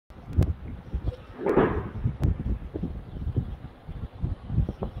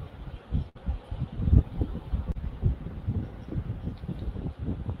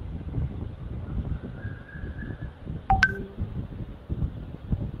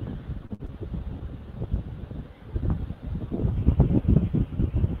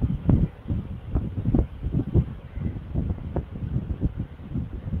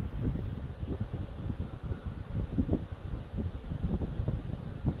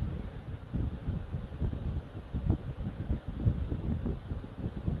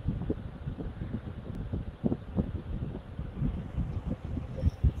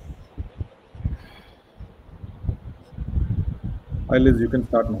Hi Liz, you can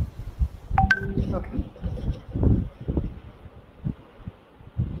start now. Okay.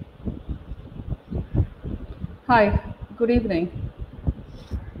 Hi, good evening.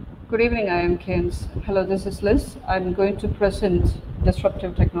 Good evening, IIMKans. Hello, this is Liz. I'm going to present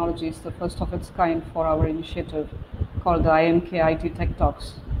Disruptive Technologies, the first of its kind for our initiative called the IIMK IT Tech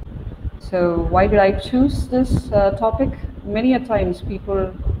Talks. So why did I choose this topic? Many a times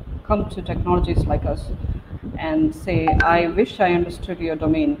people come to technologies like us and say, I wish I understood your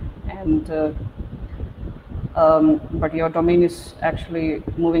domain, but your domain is actually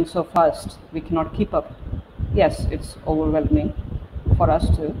moving so fast, we cannot keep up. Yes, it's overwhelming for us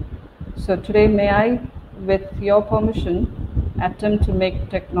too. So today, may I, with your permission, attempt to make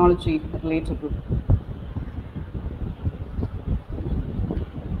technology relatable?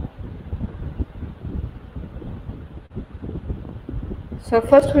 So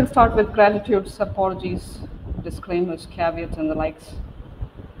first we'll start with gratitudes, apologies, disclaimers, caveats, and the likes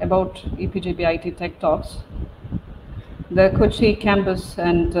about EPGB IT Tech Talks. The Kochi campus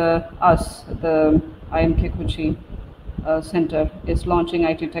and us, the IIMK Kochi Center, is launching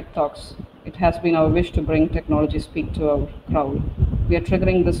IT Tech Talks. It has been our wish to bring technology speak to our crowd. We are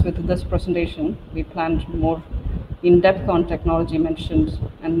triggering this with this presentation. We planned more in-depth on technology mentioned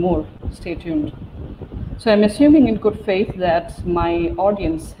and more. Stay tuned. So I'm assuming in good faith that my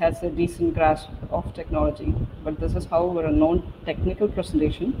audience has a decent grasp of technology, but this is, however, a non-technical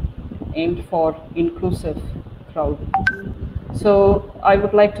presentation aimed for inclusive crowd. So I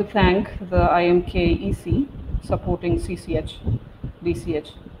would like to thank the IIMK EC supporting CCH,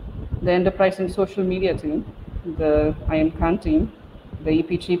 DCH, the enterprise and social media team, the IIMKAA team, the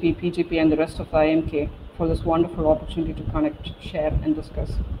EPGP, PGP, and the rest of the IIMK for this wonderful opportunity to connect, share, and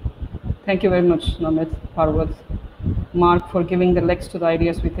discuss. Thank you very much, Namit, Parvat, Mark, for giving the legs to the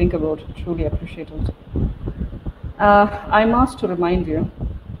ideas we think about. Truly appreciate it. I'm asked to remind you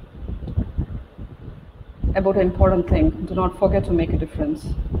about an important thing. Do not forget to make a difference.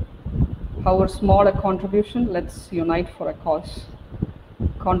 However small a contribution, let's unite for a cause.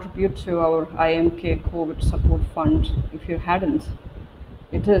 Contribute to our IIMK COVID support fund if you hadn't.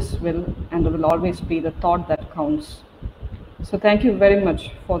 It is, will, and will always be the thought that counts. So thank you very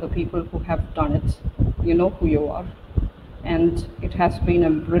much for the people who have done it. You know who you are. And it has been a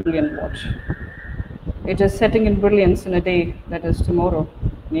brilliant watch. It is setting in brilliance in a day that is tomorrow,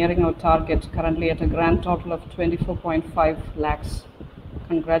 nearing our target, currently at a grand total of 24.5 lakhs.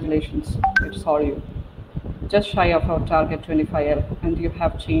 Congratulations, it's all you. Just shy of our target 25L, and you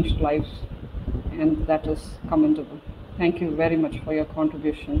have changed lives, and that is commendable. Thank you very much for your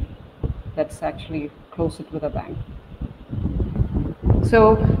contribution. Let's actually close it with a bang.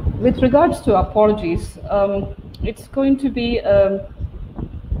 So with regards to apologies, it's going to be a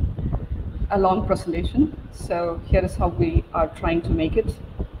long presentation. So here is how we are trying to make it.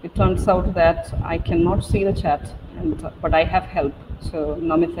 It turns out that I cannot see the chat, but I have help. So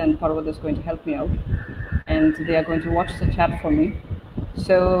Namit and Parvat is going to help me out, and they are going to watch the chat for me.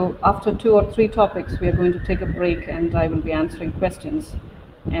 So after 2 or 3 topics, we are going to take a break, and I will be answering questions,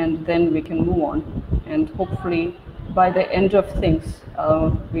 and then we can move on. And hopefully, by the end of things,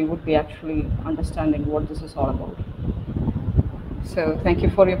 we would be actually understanding what this is all about. So thank you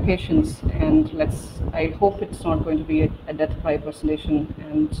for your patience, and I hope it's not going to be a death cry presentation,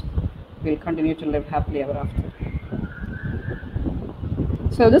 and we'll continue to live happily ever after.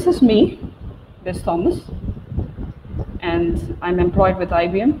 So this is me, Liz Thomas, and I'm employed with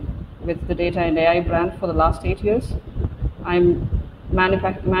IBM with the data and AI brand for the last 8 years. I'm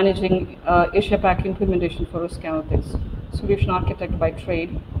managing Asia Pac implementation for risk analytics, solution architect by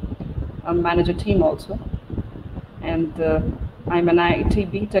trade, manage a team also, and I'm an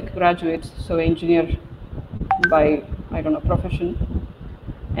IT BTech graduate, so engineer by, profession,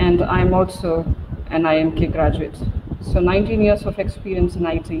 and I'm also an IIMK graduate. So 19 years of experience in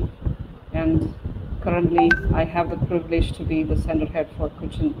IT, and currently I have the privilege to be the center head for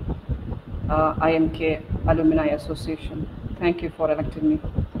Kochi IIMK Alumni Association. Thank you for electing me.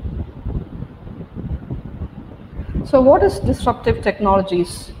 So what is disruptive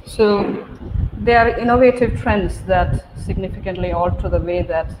technologies? So they are innovative trends that significantly alter the way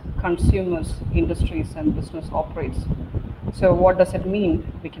that consumers, industries, and business operates. So what does it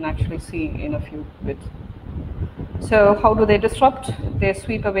mean? We can actually see in a few bits. So how do they disrupt? They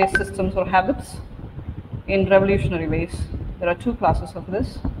sweep away systems or habits in revolutionary ways. There are 2 classes of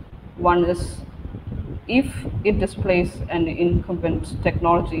this. One is if it displays an incumbent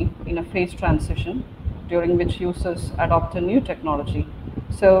technology in a phase transition during which users adopt a new technology.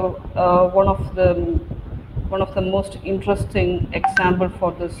 So one of the most interesting example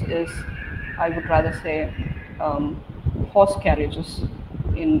for this is, I would rather say, horse carriages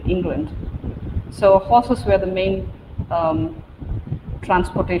in England. So horses were the main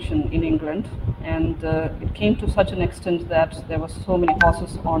transportation in England, and it came to such an extent that there were so many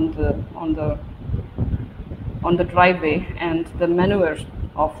horses on the driveway, and the manure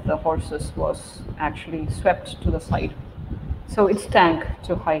of the horses was actually swept to the side. So it stank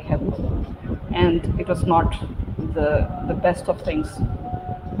to high heaven, and it was not the best of things.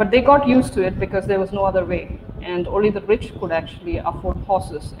 But they got used to it because there was no other way, and only the rich could actually afford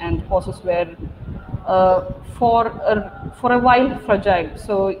horses, and horses were for a while fragile.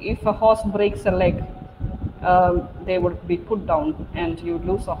 So if a horse breaks a leg, they would be put down, and you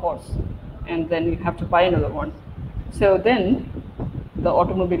lose a horse, and then you have to buy another one. So then the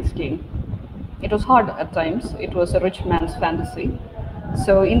automobiles came. It was hard at times. It was a rich man's fantasy.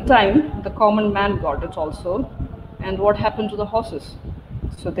 So in time, the common man got it also. And what happened to the horses?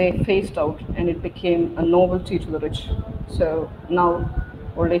 So they phased out, and it became a novelty to the rich. So now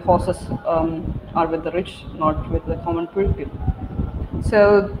only horses are with the rich, not with the common people.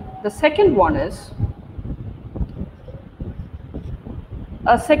 So the second one is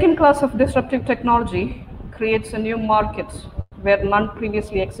a second class of disruptive technology creates a new market where none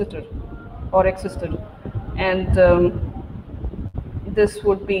previously existed. And this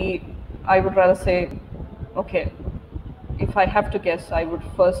would be, I would rather say, okay, if I have to guess, I would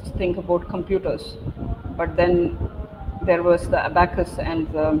first think about computers, but then there was the abacus and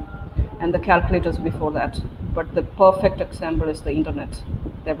the calculators before that. But the perfect example is the internet.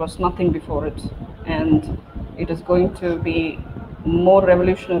 There was nothing before it, and it is going to be more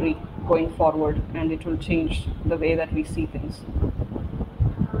revolutionary going forward, and it will change the way that we see things.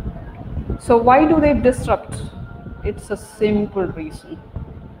 So why do they disrupt? It's a simple reason,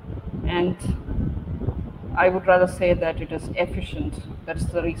 and I would rather say that it is efficient. That's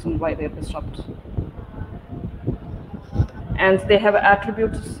the reason why they disrupt. And they have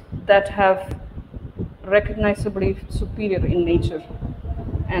attributes that have recognizably superior in nature,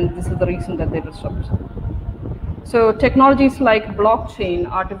 and this is the reason that they disrupt. So technologies like blockchain,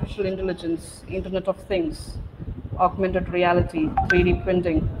 artificial intelligence, Internet of Things, augmented reality, 3D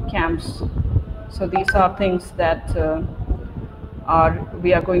printing, CAMs. So these are things that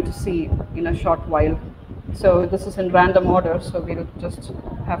we are going to see in a short while. So this is in random order, so we'll just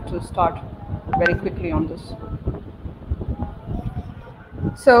have to start very quickly on this.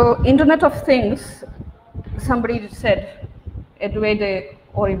 So Internet of Things, somebody said, Eduardo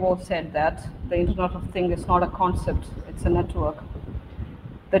Orivo said that the Internet of Things is not a concept, it's a network.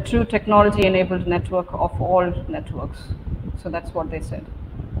 The true technology-enabled network of all networks. So that's what they said.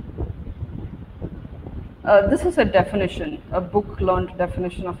 This is a definition, a book-learned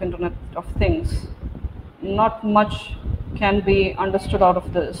definition of Internet of Things. Not much can be understood out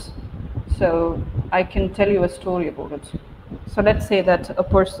of this. So I can tell you a story about it. So let's say that a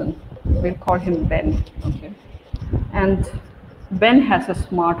person, we'll call him Ben, okay? And Ben has a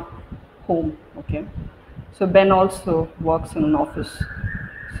smart home, okay? So Ben also works in an office.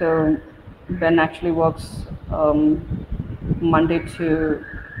 So Ben actually works Monday to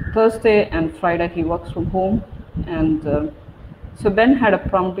Thursday, and Friday he works from home. And so Ben had a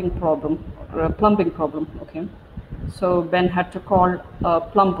plumbing problem, okay? So Ben had to call a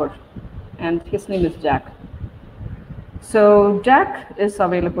plumber, and his name is Jack. So Jack is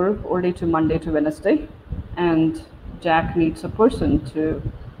available only to Monday to Wednesday, and Jack needs a person to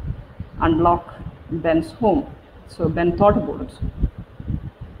unlock Ben's home. So Ben thought about it.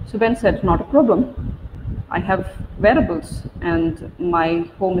 So Ben said, not a problem. I have wearables and my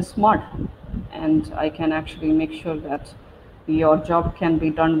home is smart, and I can actually make sure that your job can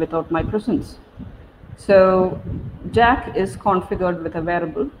be done without my presence. So Jack is configured with a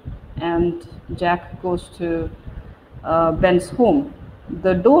wearable, and Jack goes to Ben's home.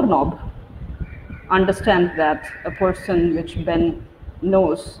 The doorknob understands that a person which Ben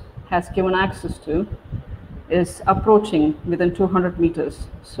knows has given access to is approaching within 200 meters.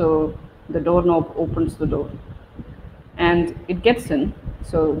 So the doorknob opens the door, and it gets in.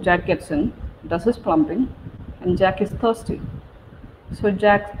 So Jack gets in, does his plumbing, and Jack is thirsty. So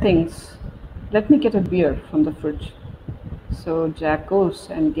Jack thinks, let me get a beer from the fridge. So Jack goes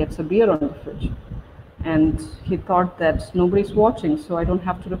and gets a beer on the fridge. And he thought that nobody's watching, so I don't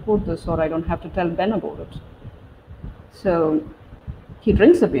have to report this, or I don't have to tell Ben about it. So he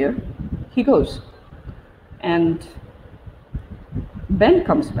drinks the beer, he goes, and Ben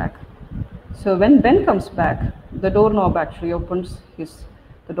comes back. So when Ben comes back, the doorknob actually opens.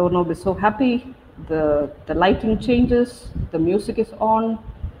 The doorknob is so happy, the lighting changes, the music is on,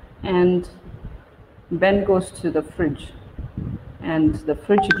 and Ben goes to the fridge, and the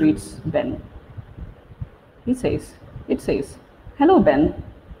fridge greets Ben. He says, It says, "Hello, Ben.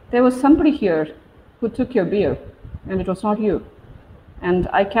 There was somebody here who took your beer, and it was not you. And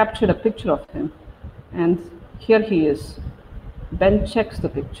I captured a picture of him. And here he is." Ben checks the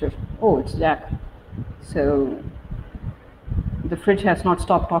picture. Oh, it's Jack. So the fridge has not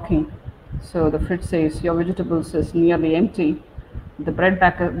stopped talking. So the fridge says, "Your vegetables is nearly empty. The bread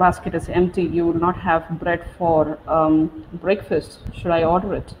basket is empty. You will not have bread for breakfast. Should I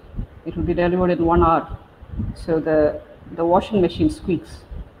order it? It will be delivered in 1 hour." So the washing machine squeaks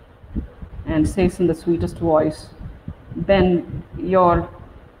and says in the sweetest voice, "Ben, your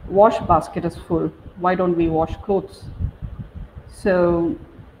wash basket is full. Why don't we wash clothes?" So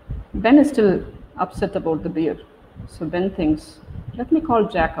Ben is still upset about the beer. So Ben thinks, "Let me call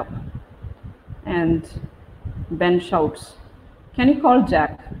Jack up." And Ben shouts, "Can you call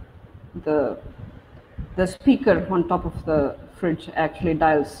Jack?" The speaker on top of the fridge actually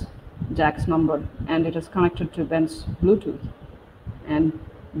dials Jack's number, and it is connected to Ben's Bluetooth. And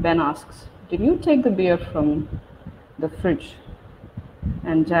Ben asks, "Did you take the beer from the fridge?"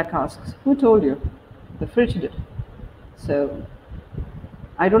 And Jack asks, "Who told you?" "The fridge did." So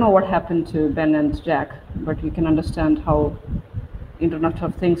I don't know what happened to Ben and Jack, but you can understand how Internet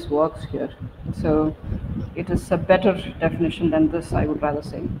of Things works here. So it is a better definition than this, I would rather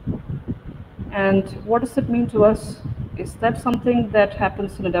say. And what does it mean to us? Is that something that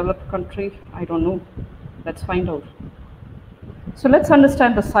happens in a developed country? I don't know. Let's find out. So let's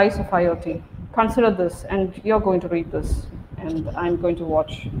understand the size of IoT. Consider this, and you're going to read this, and I'm going to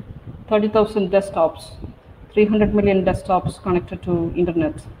watch. 30,000 desktops, 300 million desktops connected to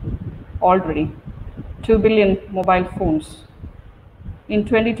internet already, 2 billion mobile phones. In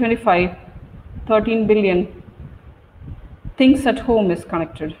 2025, 13 billion things at home is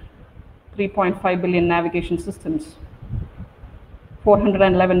connected, 3.5 billion navigation systems,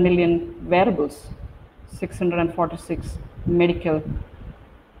 411 million wearables, 646 medical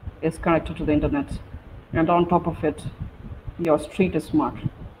is connected to the internet. And on top of it, your street is smart.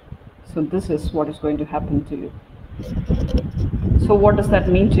 So this is what is going to happen to you. So what does that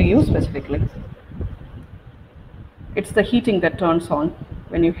mean to you specifically? It's the heating that turns on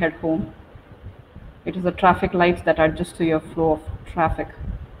when you head home. It is the traffic lights that adjust to your flow of traffic.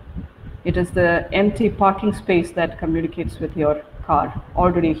 It is the empty parking space that communicates with your car,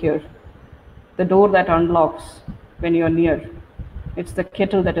 already here. The door that unlocks when you're near. It's the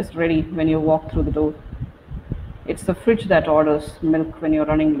kettle that is ready when you walk through the door. It's the fridge that orders milk when you're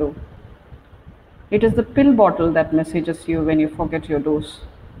running low. It is the pill bottle that messages you when you forget your dose.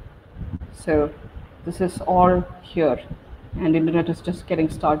 So this is all here, and internet is just getting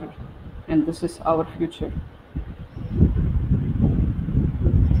started, and this is our future.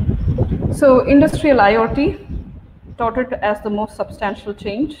 So industrial IoT, touted as the most substantial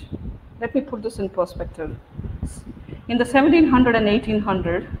change. Let me put this in perspective. In the 1700 and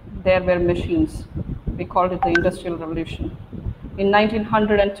 1800, there were machines. We called it the Industrial Revolution. In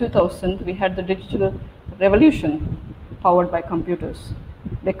 1900 and 2000, we had the digital revolution powered by computers.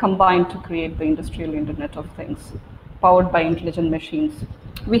 They combined to create the industrial Internet of Things, powered by intelligent machines.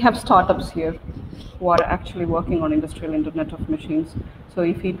 We have startups here who are actually working on industrial Internet of Machines. So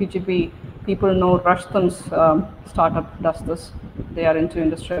if EPGP people know, Rustam's startup does this. They are into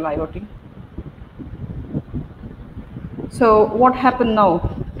industrial IoT. So what happened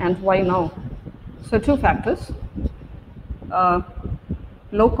now and why now? So two factors.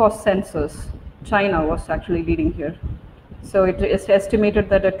 Low-cost sensors. China was actually leading here. So it is estimated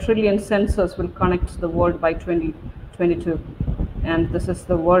that 1 trillion sensors will connect the world by 2022. And this is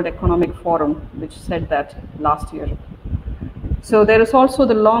the World Economic Forum, which said that last year. So there is also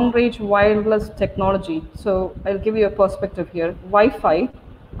the long-range wireless technology. So I'll give you a perspective here. Wi-Fi,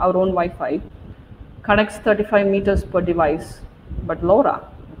 our own Wi-Fi, connects 35 meters per device. But LoRa,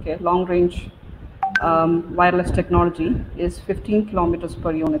 okay, long-range wireless technology, is 15 kilometers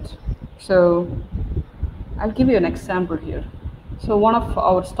per unit. So I'll give you an example here. So one of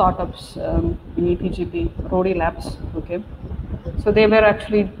our startups in EPGP, Rodi Labs, okay. So they were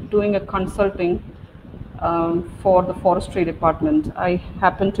actually doing a consulting for the forestry department. I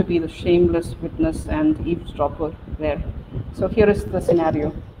happen to be the shameless witness and eavesdropper there. So here is the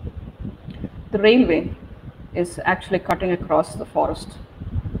scenario. The railway is actually cutting across the forest,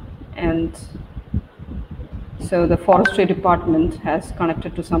 and so the forestry department has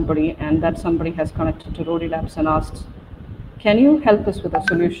connected to somebody, and that somebody has connected to Rodi Labs and asked, "Can you help us with a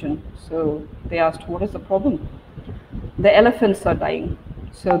solution?" So they asked, "What is the problem?" The elephants are dying.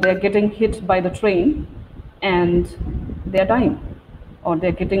 So they're getting hit by the train and they're dying, or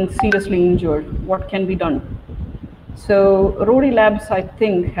they're getting seriously injured. What can be done? So Rodi Labs, I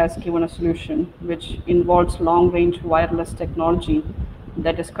think, has given a solution which involves long-range wireless technology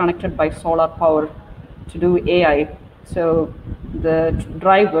that is connected by solar power to do AI. So the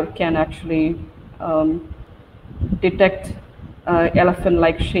driver can actually detect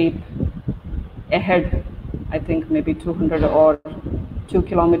elephant-like shape ahead, I think maybe 200 or 2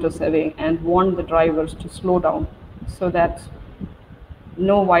 kilometers away, and warn the drivers to slow down so that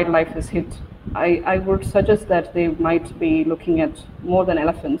no wildlife is hit. I would suggest that they might be looking at more than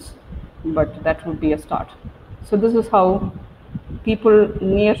elephants, but that would be a start. So this is how people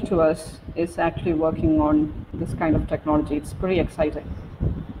near to us is actually working on this kind of technology. It's pretty exciting.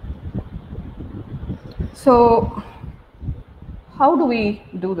 So how do we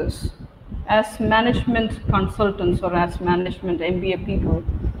do this? As management consultants or as management MBA people,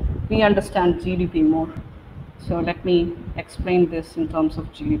 we understand GDP more. So let me explain this in terms of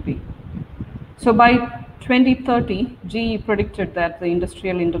GDP. So by 2030, GE predicted that the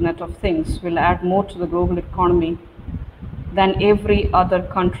industrial Internet of Things will add more to the global economy than every other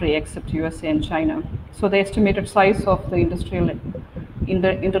country except USA and China. So the estimated size of the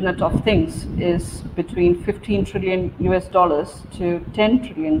Internet of Things is between 15 trillion US dollars to 10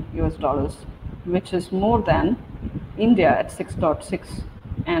 trillion US dollars, which is more than India at 6.6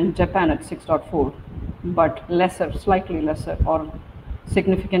 and Japan at 6.4, but lesser, slightly lesser, or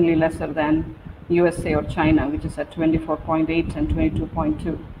significantly lesser than USA or China, which is at 24.8 and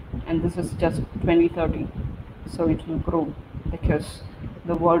 22.2. And this is just 2030. So it will grow because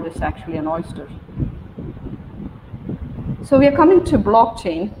the world is actually an oyster. So we are coming to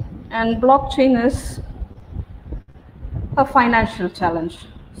blockchain, and blockchain is a financial challenge.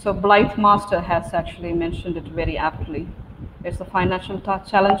 So Blythe Master has actually mentioned it very aptly. It's the financial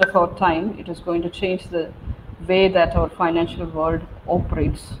challenge of our time. It is going to change the way that our financial world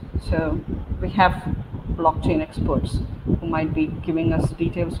operates. So we have blockchain experts who might be giving us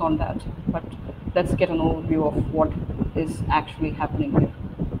details on that, but let's get an overview of what is actually happening here.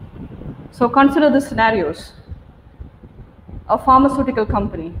 So consider the scenarios. A pharmaceutical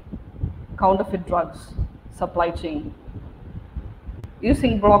company, counterfeit drugs, supply chain,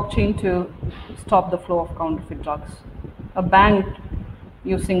 using blockchain to stop the flow of counterfeit drugs. A bank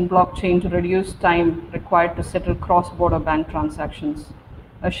using blockchain to reduce time required to settle cross-border bank transactions.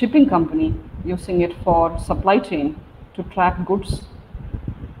 A shipping company using it for supply chain to track goods.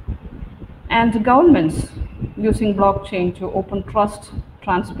 And governments using blockchain to open trust,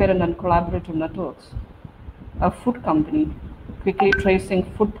 transparent and collaborative networks. A food company quickly tracing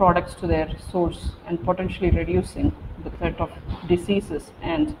food products to their source and potentially reducing the threat of diseases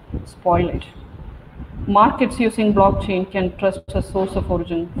and spoilage. Markets using blockchain can trust a source of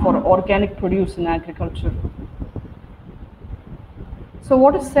origin for organic produce in agriculture. So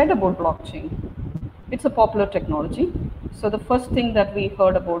what is said about blockchain? It's a popular technology. So the first thing that we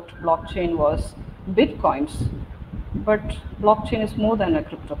heard about blockchain was bitcoins, but blockchain is more than a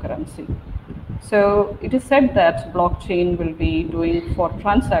cryptocurrency. So it is said that blockchain will be doing for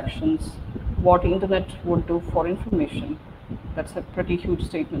transactions what internet would do for information. That's a pretty huge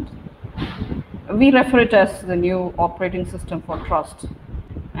statement. We refer it as the new operating system for trust,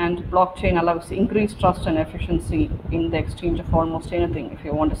 and blockchain allows increased trust and efficiency in the exchange of almost anything. If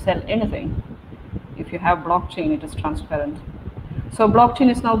you want to sell anything, if you have blockchain, it is transparent. So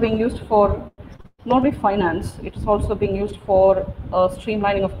blockchain is now being used for not only finance, it is also being used for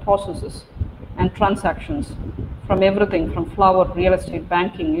streamlining of processes and transactions from everything from flour, real estate,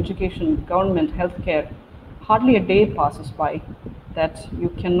 banking, education, government, healthcare. Hardly a day passes by that you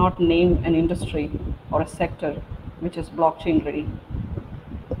cannot name an industry or a sector which is blockchain ready.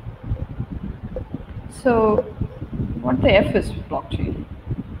 So what the F is blockchain?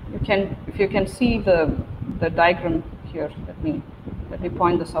 If you can see the diagram here, let me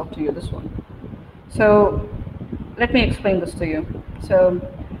point this out to you, this one. So let me explain this to you. So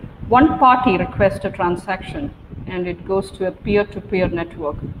one party requests a transaction and it goes to a peer-to-peer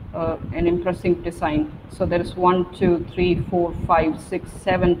network, an impressive design. So there is 1, 2, 3, 4, 5, 6,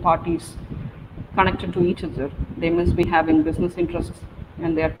 7 parties connected to each other. They must be having business interests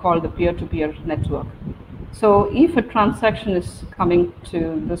and they are called the peer-to-peer network. So if a transaction is coming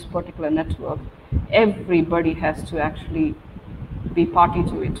to this particular network, everybody has to actually be party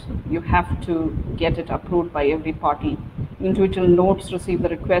to it. You have to get it approved by every party. Individual nodes receive the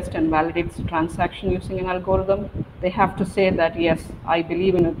request and validates the transaction using an algorithm. They have to say that, yes, I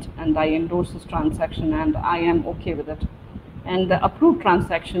believe in it and I endorse this transaction and I am okay with it. And the approved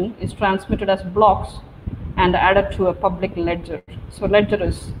transaction is transmitted as blocks and added to a public ledger. So ledger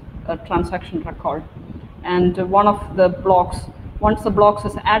is a transaction record. And one of the blocks, once the blocks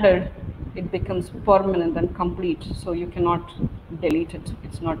is added, it becomes permanent and complete, so you cannot delete it.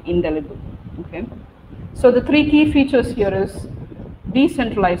 It's not indelible. Okay. So the three key features here is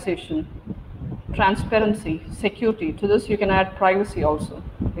decentralization, transparency, security. To this you can add privacy also,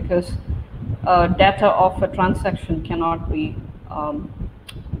 because data of a transaction cannot be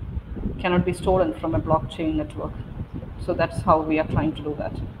stolen from a blockchain network. So that's how we are trying to do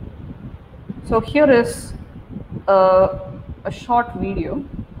that. So here is a short video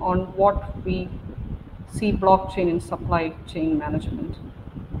on what we see blockchain in supply chain management.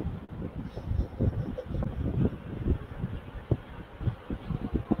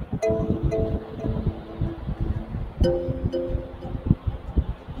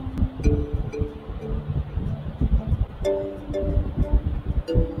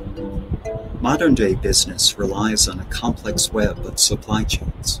 Modern-day business relies on a complex web of supply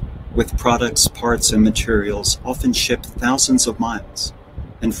chains, with products, parts, and materials often shipped thousands of miles,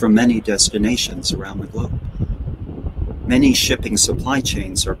 and from many destinations around the globe. Many shipping supply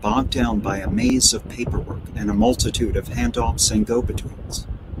chains are bogged down by a maze of paperwork and a multitude of handoffs and go-betweens.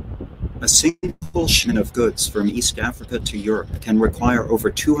 A single shipment of goods from East Africa to Europe can require over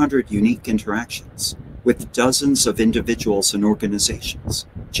 200 unique interactions with dozens of individuals and organizations,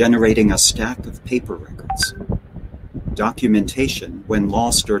 generating a stack of paper records. Documentation, when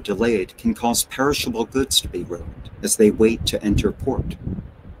lost or delayed, can cause perishable goods to be ruined as they wait to enter port.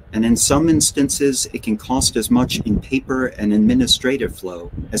 And in some instances, it can cost as much in paper and administrative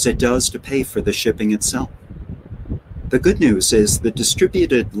flow as it does to pay for the shipping itself. The good news is the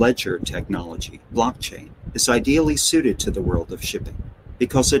distributed ledger technology, blockchain, is ideally suited to the world of shipping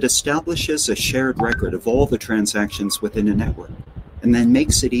because it establishes a shared record of all the transactions within a network and then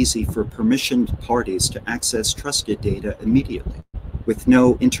makes it easy for permissioned parties to access trusted data immediately, with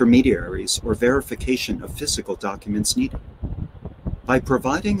no intermediaries or verification of physical documents needed. By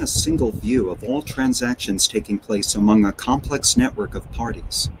providing a single view of all transactions taking place among a complex network of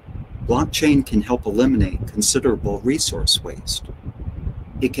parties, blockchain can help eliminate considerable resource waste.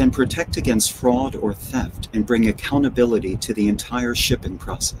 It can protect against fraud or theft and bring accountability to the entire shipping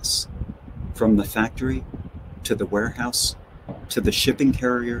process, from the factory to the warehouse to the shipping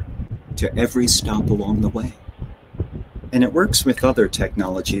carrier to every stop along the way. And it works with other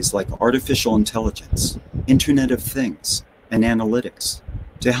technologies like artificial intelligence, Internet of Things, and analytics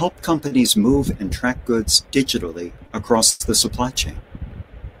to help companies move and track goods digitally across the supply chain.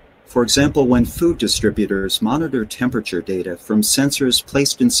 For example, when food distributors monitor temperature data from sensors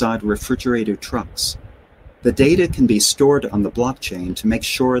placed inside refrigerated trucks, the data can be stored on the blockchain to make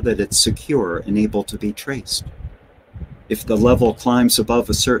sure that it's secure and able to be traced. If the level climbs above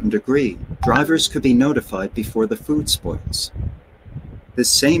a certain degree, drivers could be notified before the food spoils. This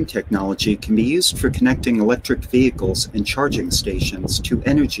same technology can be used for connecting electric vehicles and charging stations to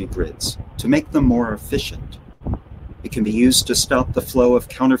energy grids to make them more efficient. It can be used to stop the flow of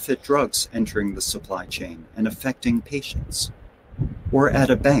counterfeit drugs entering the supply chain and affecting patients, or at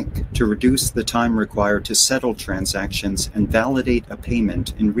a bank to reduce the time required to settle transactions and validate a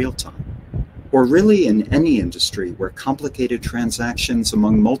payment in real time, or really in any industry where complicated transactions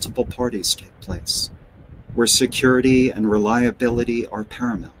among multiple parties take place, where security and reliability are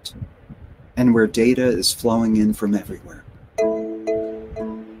paramount, and where data is flowing in from everywhere.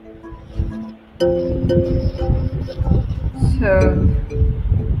 So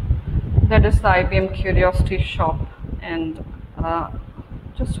that is the IBM Curiosity Shop, and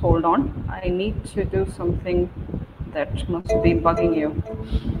just hold on. I need to do something that must be bugging you.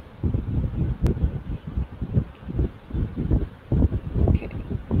 Okay.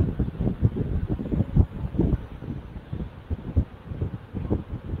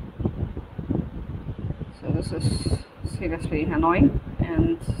 So this is seriously annoying,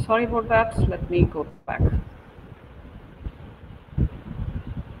 and sorry about that. Let me go back.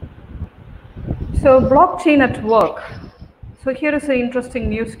 So blockchain at work. So here is an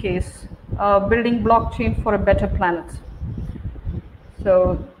interesting use case, building blockchain for a better planet.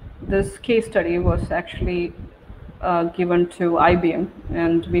 So this case study was actually given to IBM,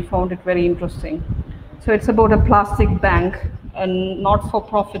 and we found it very interesting. So it's about a plastic bank, a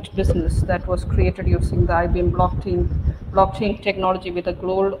not-for-profit business that was created using the IBM blockchain technology with a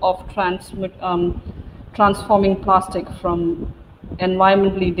goal of transforming plastic from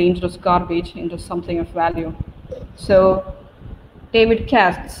environmentally dangerous garbage into something of value. So David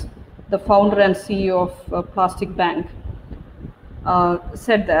Katz, the founder and CEO of Plastic Bank,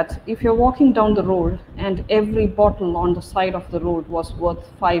 said that if you're walking down the road and every bottle on the side of the road was worth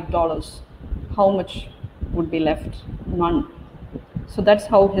 $5, how much would be left? None. So that's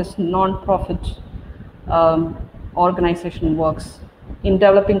how his non-profit organization works. In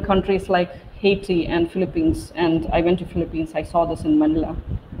developing countries like Haiti and Philippines, and I went to Philippines, I saw this in Manila,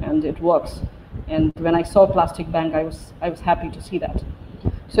 and it works. And when I saw plastic bank, I was happy to see that.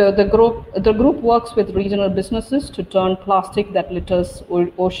 So the group works with regional businesses to turn plastic that litters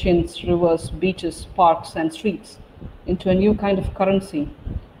oceans, rivers, beaches, parks, and streets into a new kind of currency.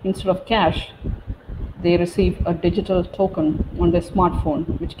 Instead of cash, they receive a digital token on their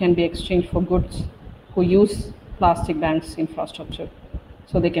smartphone, which can be exchanged for goods who use plastic bank's infrastructure.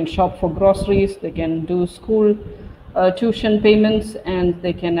 So they can shop for groceries, they can do school tuition payments, and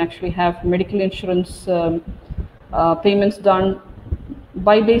they can actually have medical insurance payments done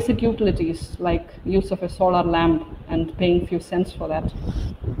by basic utilities like use of a solar lamp and paying a few cents for that.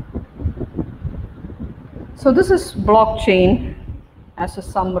 So this is blockchain as a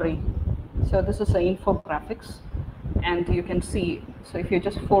summary. So this is the infographics, and you can see, so if you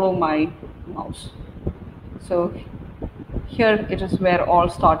just follow my mouse. So here it is where all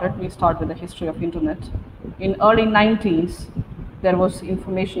started. We start with the history of internet. In early 19s, there was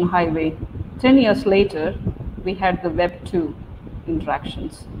information highway. 10 years later, we had the Web 2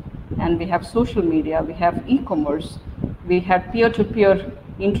 interactions, and we have social media, we have e-commerce, we had peer-to-peer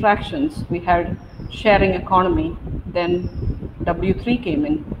interactions, we had sharing economy, then W3 came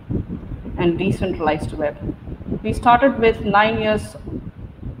in, and decentralized web. We started with 9 years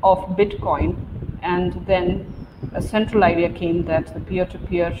of Bitcoin, and then a central idea came that the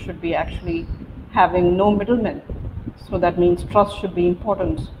peer-to-peer should be actually having no middlemen. So that means trust should be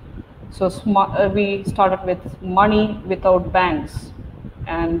important. So we started with money without banks,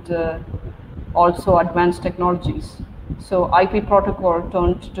 and also advanced technologies. So IP protocol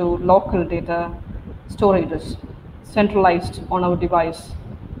turned to local data storages, centralized on our device.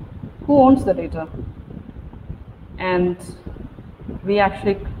 Who owns the data? And we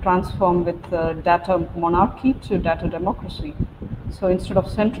actually transformed with data monarchy to data democracy. So instead of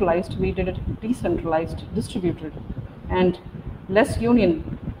centralized, we did it decentralized, distributed, and less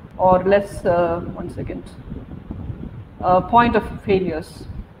union or less, point of failures.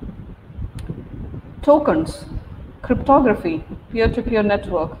 Tokens, cryptography, peer-to-peer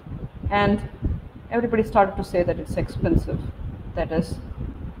network, and everybody started to say that it's expensive. That is,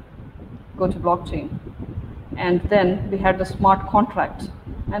 go to blockchain. And then we had the smart contract.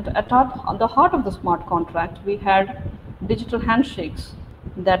 And on the heart of the smart contract, we had digital handshakes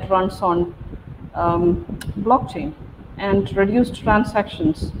that runs on blockchain and reduced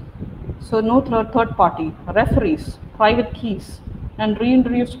transactions. So no third party, referees, private keys, and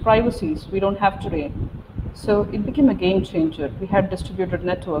reintroduced privacies we don't have today. So it became a game changer. We had distributed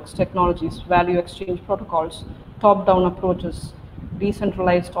networks, technologies, value exchange protocols, top-down approaches,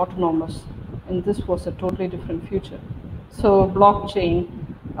 decentralized, autonomous, and this was a totally different future. So blockchain,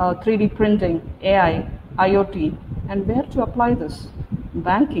 3D printing, AI, IoT, and where to apply this?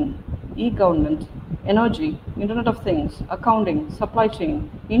 Banking, e-government, energy, Internet of Things, accounting, supply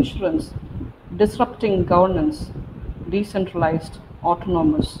chain, insurance, disrupting governance, decentralized,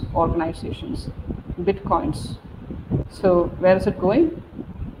 autonomous organizations, bitcoins. So where is it going?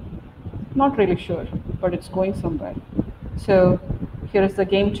 Not really sure, but it's going somewhere. So here is the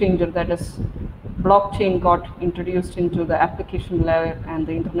game changer, that is blockchain got introduced into the application layer and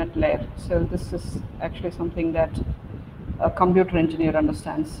the internet layer. So this is actually something that a computer engineer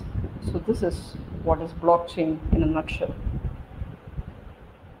understands. So this is what is blockchain in a nutshell.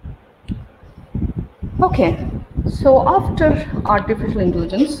 Okay, so after artificial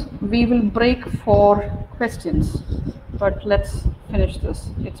intelligence, we will break for questions, but let's finish this.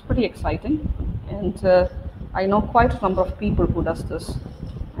 It's pretty exciting, and I know quite a number of people who does this,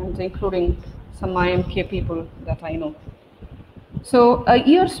 and including some IIMK people that I know. So a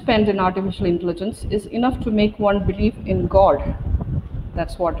year spent in artificial intelligence is enough to make one believe in God.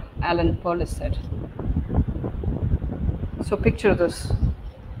 That's what Alan Perlis said. So picture this.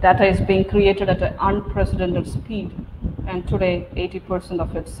 Data is being created at an unprecedented speed, and today 80%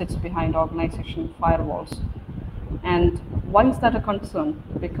 of it sits behind organization firewalls. And why is that a concern?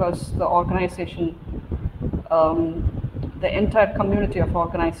 Because the organization, the entire community of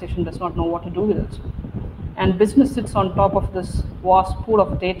organization does not know what to do with it. And business sits on top of this vast pool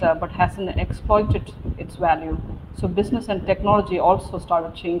of data but hasn't exploited its value. So business and technology also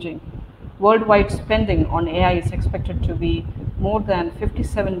started changing. Worldwide spending on AI is expected to be more than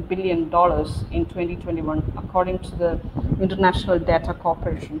 $57 billion in 2021, according to the International Data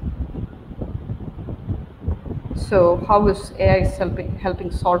Corporation. So how is AI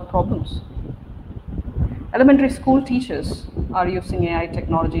helping solve problems? Elementary school teachers are using AI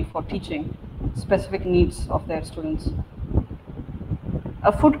technology for teaching specific needs of their students.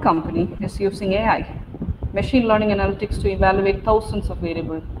 A food company is using AI. machine learning analytics to evaluate thousands of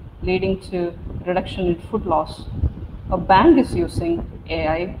variables, leading to reduction in food loss. A bank is using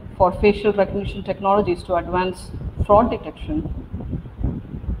AI for facial recognition technologies to advance fraud detection.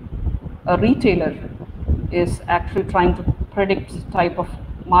 A retailer is actually trying to predict type of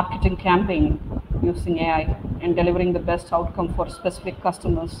marketing campaign using AI and delivering the best outcome for specific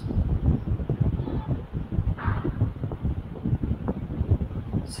customers.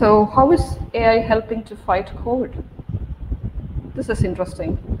 So how is AI helping to fight COVID? This is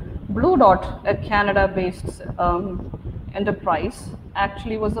interesting. Blue Dot, a Canada-based enterprise,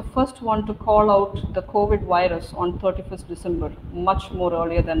 actually was the first one to call out the COVID virus on 31st December, much more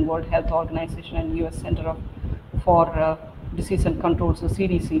earlier than World Health Organization and US Center for Disease and Controls, the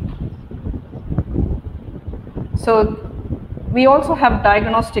CDC. So we also have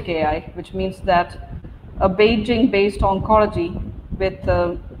diagnostic AI, which means that a Beijing-based oncology with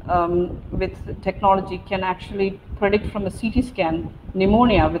technology can actually predict from a CT scan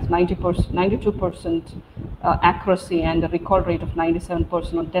pneumonia with 92% accuracy and a recall rate of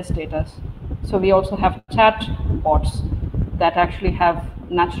 97% on test data. So we also have chat bots that actually have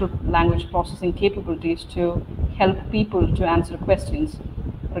natural language processing capabilities to help people to answer questions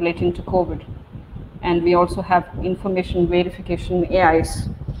relating to COVID. And we also have information verification AIs.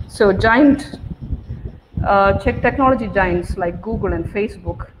 So technology giants like Google and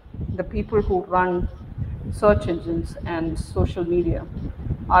Facebook, the people who run search engines and social media,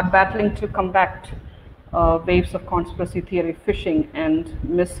 are battling to combat waves of conspiracy theory, phishing, and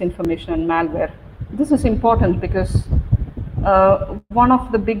misinformation and malware. This is important because one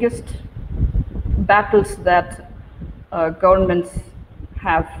of the biggest battles that governments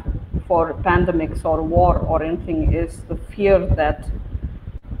have for pandemics or war or anything is the fear that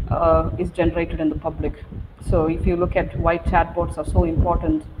is generated in the public. So if you look at why chatbots are so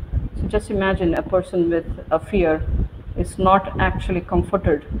important, so just imagine a person with a fear is not actually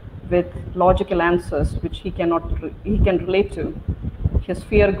comforted with logical answers which he can relate to. His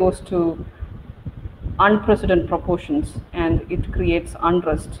fear goes to unprecedented proportions and it creates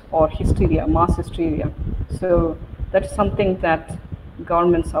unrest or hysteria, mass hysteria. So that's something that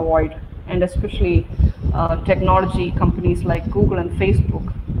governments avoid, and especially technology companies like Google and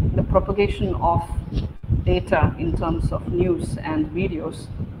Facebook. The propagation of data in terms of news and videos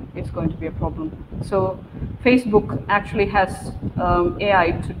is going to be a problem. So Facebook actually has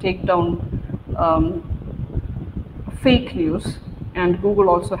AI to take down fake news, and Google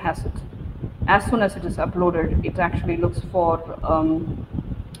also has it. As soon as it is uploaded, it actually looks for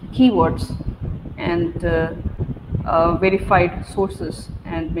keywords and verified sources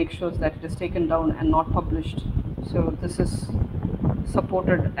and make sure that it is taken down and not published. So this is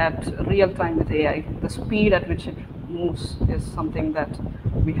supported at real time with AI. The speed at which it moves is something that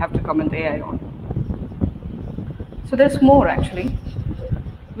we have to comment AI on. So there's more actually.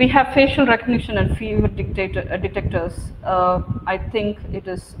 We have facial recognition and fever detectors. I think it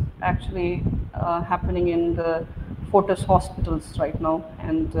is actually happening in the Fortis hospitals right now,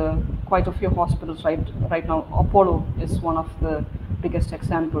 and quite a few hospitals right now. Apollo is one of the biggest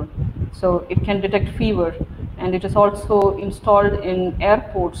example. So it can detect fever, and it is also installed in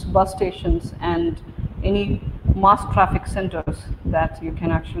airports, bus stations, and any mass traffic centers that you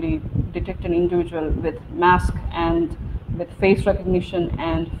can actually detect an individual with mask and with face recognition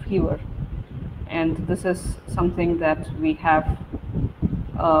and fever. And this is something that we have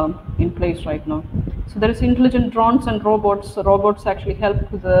in place right now. So there is intelligent drones and robots. So robots actually help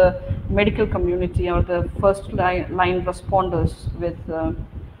the medical community or the first line responders with,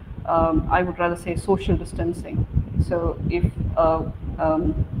 I would rather say, social distancing. So if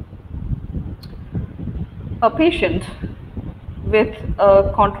a patient with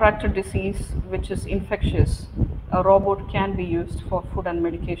a contracted disease which is infectious, a robot can be used for food and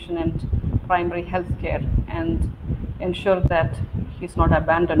medication and primary health care and ensure that he's not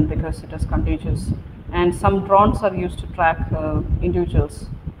abandoned because it is contagious. And some drones are used to track individuals.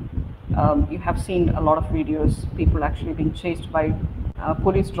 You have seen a lot of videos, people actually being chased by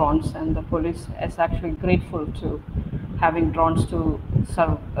police drones, and the police is actually grateful to having drones to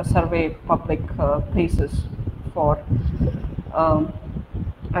survey public places for,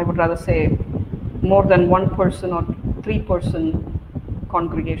 I would rather say, more than one person or 3-person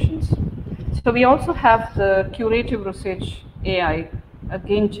congregations. So we also have the curative research AI, a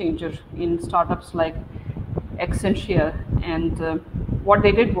game changer in startups like Exscientia. And what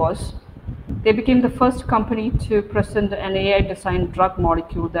they did was, they became the first company to present an AI-designed drug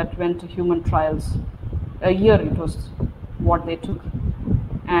molecule that went to human trials. A year it was what they took.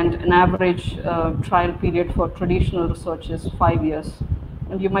 And an average trial period for traditional research is 5 years.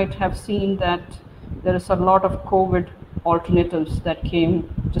 And you might have seen that there is a lot of COVID alternatives that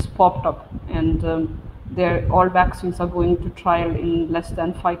just popped up, and all vaccines are going to trial in less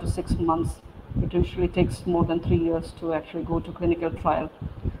than 5 to 6 months. It usually takes more than 3 years to actually go to clinical trial.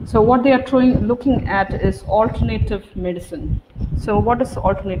 So what they are looking at is alternative medicine. So what is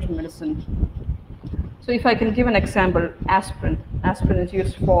alternative medicine? So if I can give an example, aspirin. Aspirin is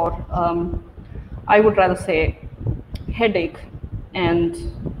used for, I would rather say, headache and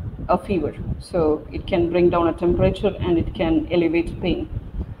a fever. So it can bring down a temperature and it can elevate pain.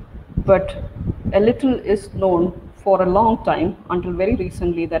 But a little is known for a long time, until very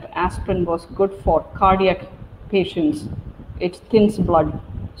recently, that aspirin was good for cardiac patients. It thins blood.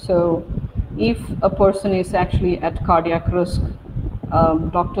 So if a person is actually at cardiac risk,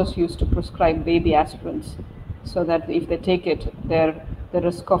 doctors used to prescribe baby aspirins, so that if they take it, the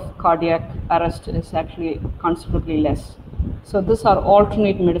risk of cardiac arrest is actually considerably less. So these are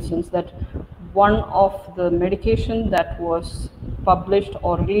alternate medicines. That one of the medication that was published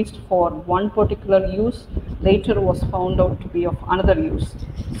or released for one particular use later was found out to be of another use.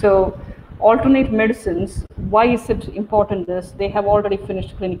 So alternate medicines, why is it important? Is they have already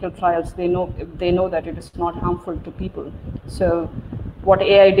finished clinical trials. They know that it is not harmful to people. So what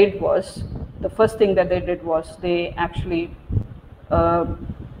AI did was, the first thing that they did was they actually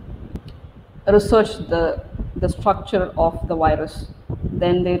researched the structure of the virus.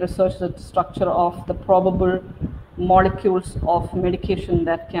 Then they researched the structure of the probable molecules of medication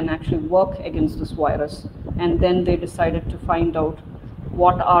that can actually work against this virus. And then they decided to find out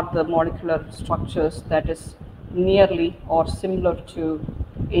what are the molecular structures that is nearly or similar to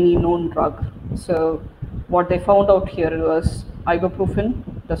any known drug. So what they found out here was ibuprofen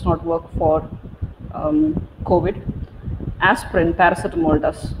does not work for COVID. Aspirin, paracetamol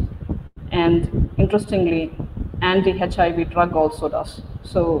does. And interestingly, anti-HIV drug also does.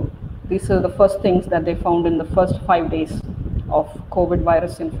 So these are the first things that they found in the first 5 days of COVID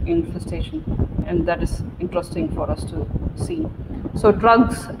virus infestation. And that is interesting for us to see. So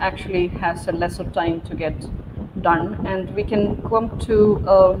drugs actually has a lesser time to get done, and we can come to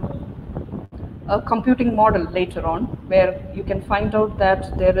a computing model later on, where you can find out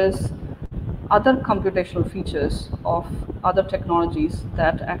that there is other computational features of other technologies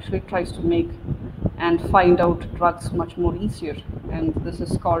that actually tries to make and find out drugs much more easier. And this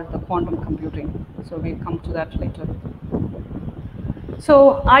is called the quantum computing. So we'll come to that later.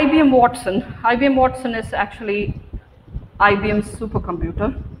 So IBM Watson is actually IBM's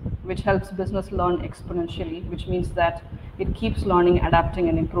supercomputer, which helps business learn exponentially, which means that it keeps learning, adapting,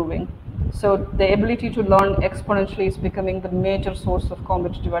 and improving. So the ability to learn exponentially is becoming the major source of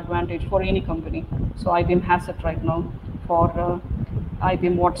competitive advantage for any company. So IBM has it right now for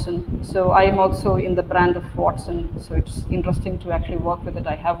IBM Watson. So I am also in the brand of Watson, so it's interesting to actually work with it.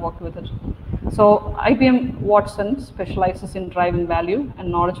 I have worked with it. So IBM Watson specializes in driving value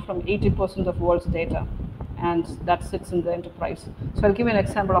and knowledge from 80% of world's data, and that sits in the enterprise. So I'll give you an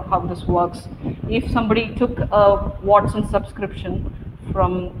example of how this works. If somebody took a Watson subscription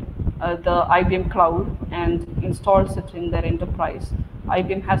from the IBM cloud and installs it in their enterprise,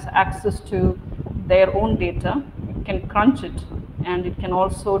 IBM has access to their own data. It can crunch it, and it can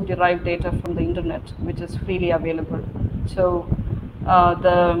also derive data from the internet, which is freely available. So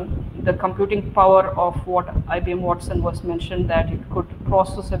the computing power of what IBM Watson was mentioned, that it could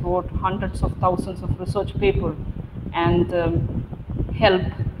process about hundreds of thousands of research papers and help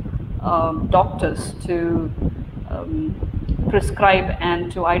doctors to prescribe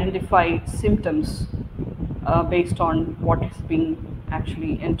and to identify symptoms based on what is being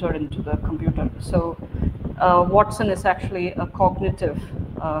actually entered into the computer. So Watson is actually a cognitive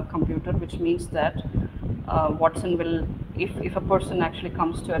computer, which means that Watson will, if a person actually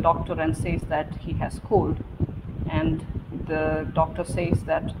comes to a doctor and says that he has cold, and the doctor says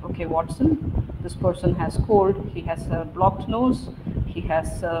that, okay, Watson, this person has cold, he has a blocked nose, he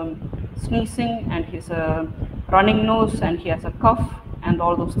has sneezing, and he's a running nose, and he has a cough, and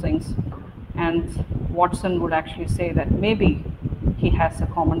all those things. And Watson would actually say that maybe he has a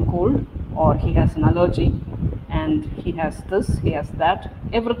common cold, or he has an allergy, and he has this, he has that.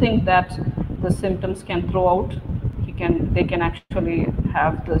 Everything that the symptoms can throw out, they can actually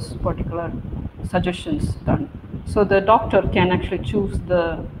have this particular suggestions done. So the doctor can actually choose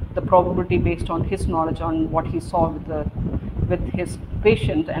the probability based on his knowledge on what he saw with his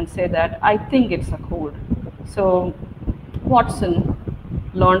patient, and say that I think it's a cold. So Watson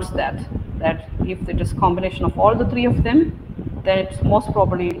learns that if it is combination of all the three of them, then it's most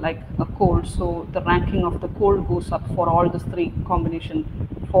probably like a cold. So the ranking of the cold goes up for all the three combination.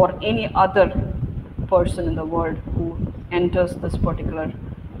 For any other person in the world who enters this particular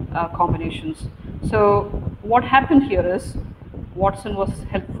combinations. So what happened here is Watson was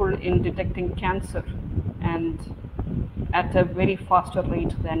helpful in detecting cancer and at a very faster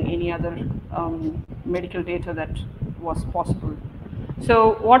rate than any other medical data that was possible.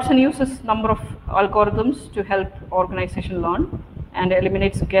 So Watson uses number of algorithms to help organization learn and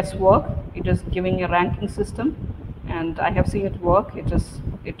eliminates guesswork. It is giving a ranking system, and I have seen it work. It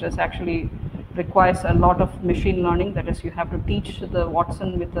is actually requires a lot of machine learning. That is, you have to teach the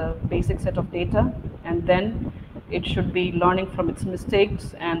Watson with a basic set of data, and then it should be learning from its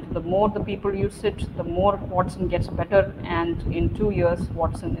mistakes. And the more the people use it, the more Watson gets better. And in 2 years,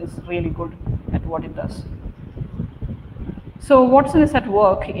 Watson is really good at what it does. So Watson is at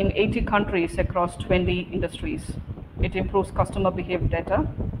work in 80 countries across 20 industries. It improves customer behavior data.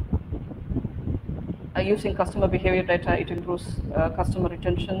 Using customer behavior data, it improves customer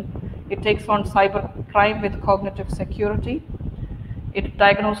retention. It takes on cyber crime with cognitive security. It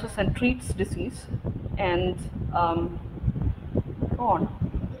diagnoses and treats disease. And go on.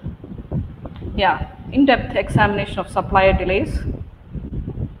 Yeah, in-depth examination of supplier delays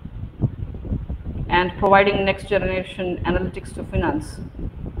and providing next generation analytics to finance.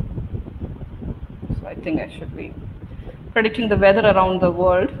 So I think I should be predicting the weather around the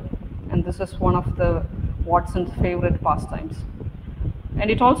world, and this is one of the Watson's favorite pastimes. And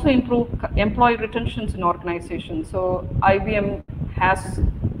it also improved employee retentions in organizations. So IBM has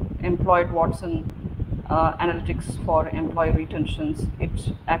employed Watson analytics for employee retentions.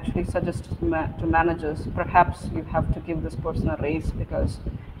 It actually suggests to managers, perhaps you have to give this person a raise because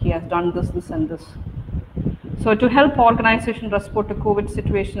he has done this, this, and this. So to help organizations respond to COVID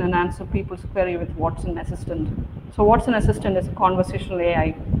situation and answer people's query with Watson Assistant. So Watson Assistant is a conversational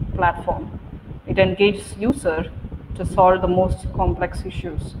AI platform. It engages user to solve the most complex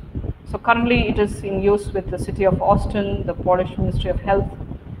issues. So currently it is in use with the City of Austin, the Polish Ministry of Health,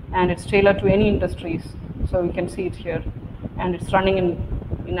 and it's tailored to any industries. So you can see it here. And it's running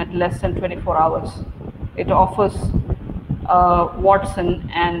in at less than 24 hours. It offers Watson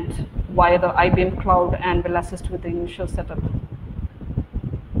and via the IBM cloud and will assist with the initial setup.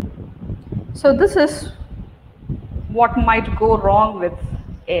 So this is what might go wrong with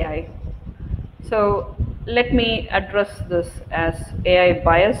AI. So let me address this as AI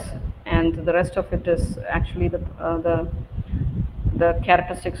bias, and the rest of it is actually the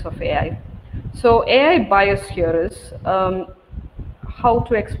characteristics of AI. So AI bias here is, how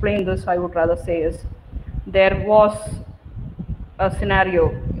to explain this, I would rather say, is there was a scenario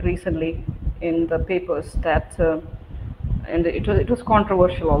recently in the papers that, and it was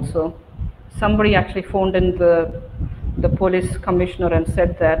controversial also. Somebody actually phoned in the police commissioner and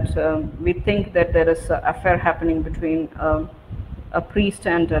said that we think that there is an affair happening between a priest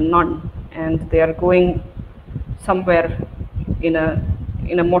and a nun, and they are going somewhere in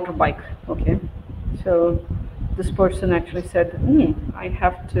a motorbike. Okay, so this person actually said, I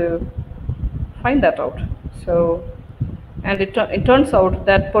have to find that out. So, and it turns out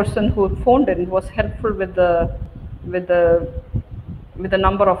that person who phoned in was helpful with the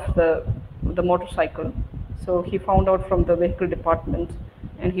number of the motorcycle. So he found out from the vehicle department,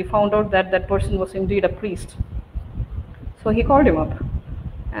 and he found out that that person was indeed a priest. So he called him up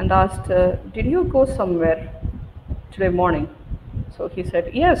and asked, did you go somewhere today morning? So he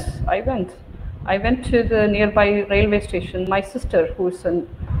said, yes, I went. I went to the nearby railway station. My sister, who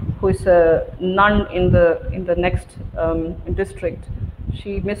is a nun in the next district,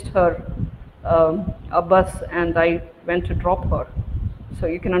 she missed her a bus, and I went to drop her. So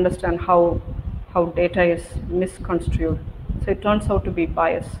you can understand how data is misconstrued. So it turns out to be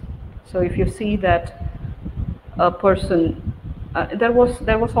bias. So if you see that a person, there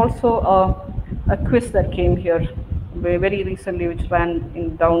was also a quiz that came here very recently, which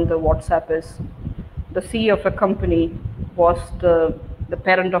ran down the WhatsApp. Is the CEO of a company was the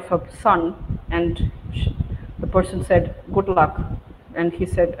parent of a son, and the person said, good luck. And he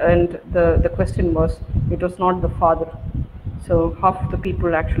said, and the question was, it was not the father. So half the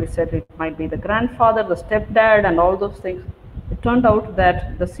people actually said it might be the grandfather, the stepdad, and all those things. It turned out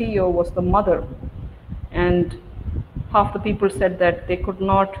that the CEO was the mother, and half the people said that they could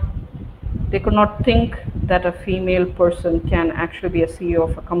not think that a female person can actually be a CEO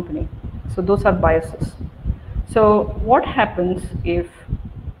of a company. So those are biases. So what happens if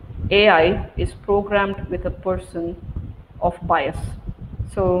AI is programmed with a person of bias?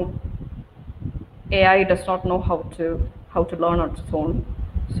 So AI does not know how to learn on its own.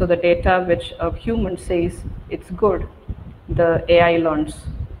 So the data which a human says it's good, the AI learns.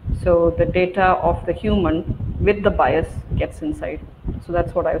 So the data of the human with the bias gets inside. So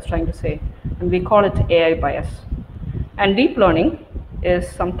that's what I was trying to say. And we call it AI bias. And deep learning is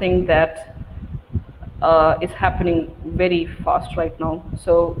something that is happening very fast right now.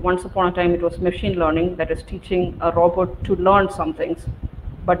 So once upon a time, it was machine learning that is teaching a robot to learn some things.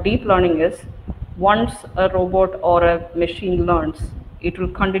 But deep learning is once a robot or a machine learns, it will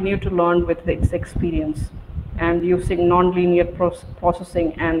continue to learn with its experience and using nonlinear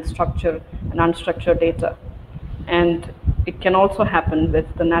processing and structured and unstructured data. And it can also happen with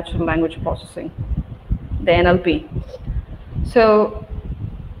the natural language processing, the NLP. So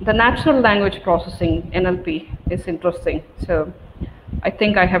the natural language processing, NLP, is interesting. So I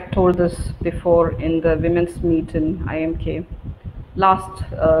think I have told this before in the women's meet in IIMK. Last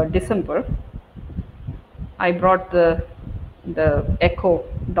December, I brought the Echo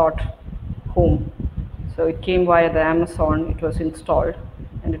Dot home. So it came via the Amazon, it was installed,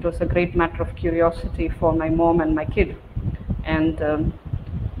 and it was a great matter of curiosity for my mom and my kid. And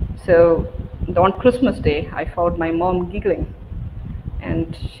so on Christmas Day, I found my mom giggling,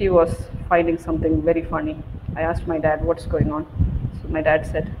 and she was finding something very funny. I asked my dad, what's going on? So my dad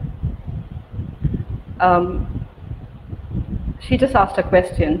said, she just asked a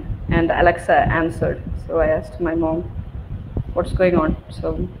question and Alexa answered. So I asked my mom, what's going on?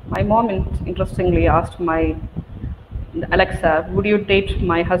 So my mom interestingly asked my Alexa, would you date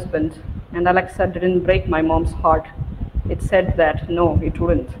my husband? And Alexa didn't break my mom's heart. It said that no, it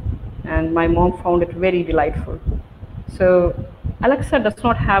wouldn't. And my mom found it very delightful. So Alexa does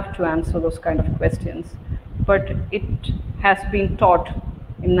not have to answer those kind of questions, but it has been taught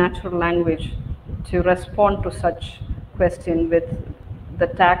in natural language to respond to such question with the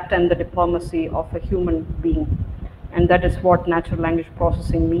tact and the diplomacy of a human being. And that is what natural language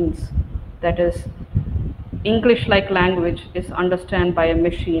processing means. That is, English-like language is understood by a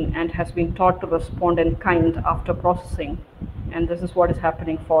machine and has been taught to respond in kind after processing. And this is what is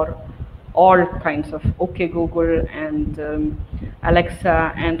happening for all kinds of OK Google and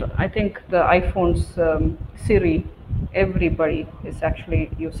Alexa, and I think the iPhone's Siri, everybody is actually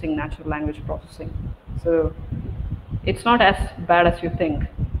using natural language processing. So it's not as bad as you think.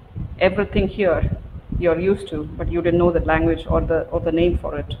 Everything here you're used to, but you didn't know the language or the name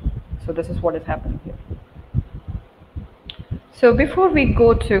for it. So this is what is happening here. So before we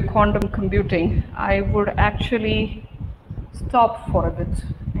go to quantum computing, I would actually stop for a bit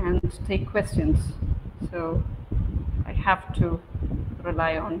and take questions. So I have to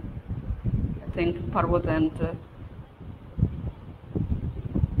rely on, I think, Parvat and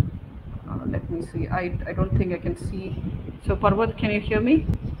let me see. I don't think I can see. So Parvat, can you hear me?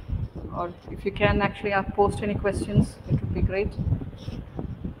 Or if you can actually post any questions, it would be great.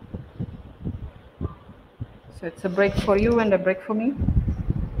 So it's a break for you and a break for me.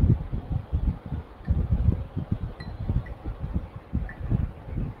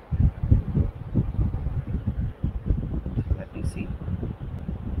 Let me see.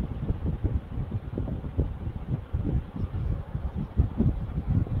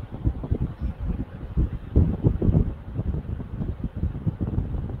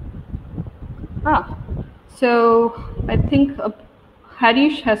 So I think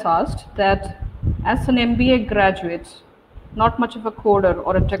Harish has asked that as an MBA graduate, not much of a coder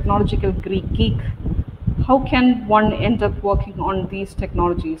or a technological geek, how can one end up working on these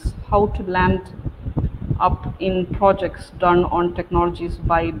technologies? How to land up in projects done on technologies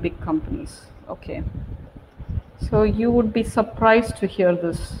by big companies? Okay. So you would be surprised to hear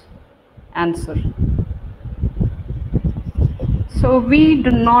this answer. So we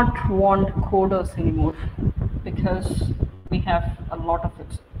do not want coders anymore because we have a lot of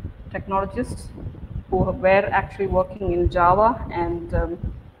it. Technologists who were actually working in Java and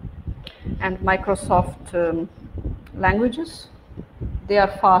Microsoft languages, they are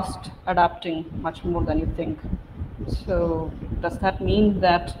fast adapting much more than you think. So does that mean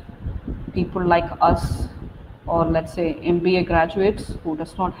that people like us, or let's say MBA graduates who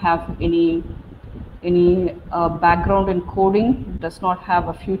does not have any background in coding, does not have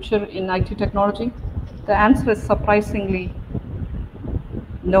a future in IT technology? The answer is surprisingly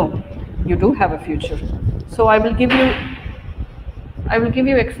no. You do have a future. So I will give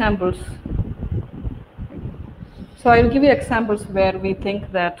you examples. So I will give you examples where we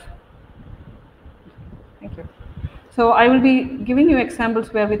think that. Thank you. So I will be giving you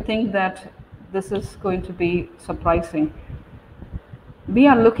examples where we think that this is going to be surprising. We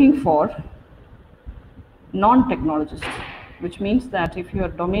are looking for non-technologists, which means that if you are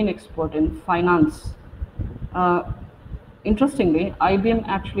domain expert in finance, interestingly, IBM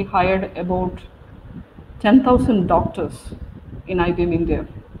actually hired about 10,000 doctors in IBM India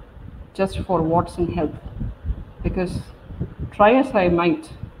just for Watson Health, because try as I might,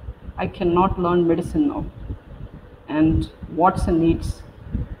 I cannot learn medicine now. and Watson needs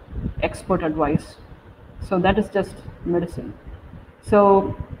expert advice. So that is just medicine.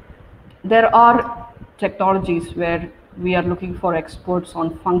 So there are technologies where we are looking for experts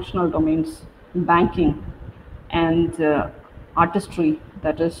on functional domains, banking, and artistry,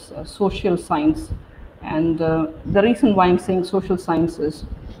 that is social science. And the reason why I'm saying social science is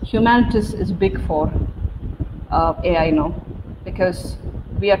humanities is big for AI now, because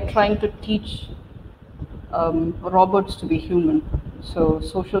we are trying to teach robots to be human. So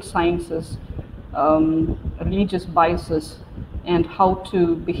social sciences, religious biases, and how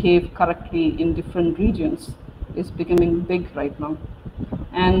to behave correctly in different regions is becoming big right now.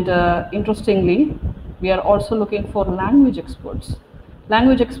 And interestingly, we are also looking for language experts.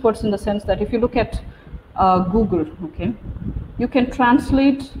 Language experts in the sense that if you look at Google, okay, you can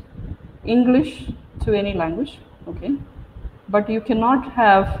translate English to any language, okay, but you cannot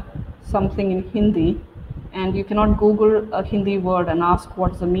have something in Hindi, and you cannot Google a Hindi word and ask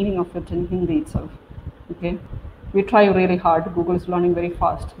what's the meaning of it in Hindi itself, okay. We try really hard, Google is learning very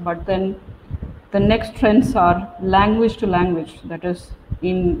fast, but then the next trends are language to language, that is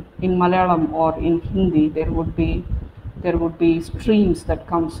in Malayalam or in Hindi there would be streams that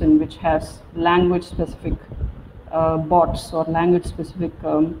comes in which has language specific bots or language specific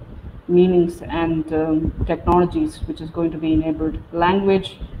meanings and technologies which is going to be enabled.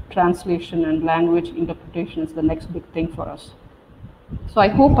 Language translation and language interpretation is the next big thing for us. So I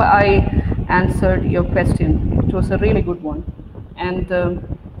hope I answered your question. It was a really good one. And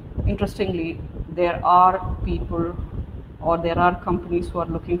interestingly, there are people or there are companies who are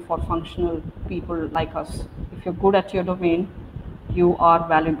looking for functional people like us. If you're good at your domain, you are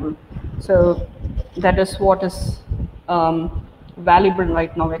valuable. So that is what is valuable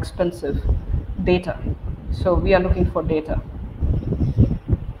right now, expensive, data. So we are looking for data.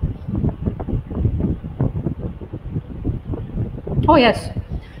 Oh yes,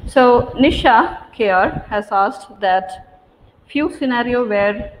 so Nisha Care has asked that few scenario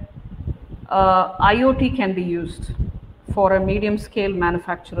where IoT can be used for a medium scale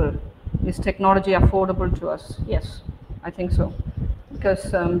manufacturer. Is technology affordable to us? Yes, I think so.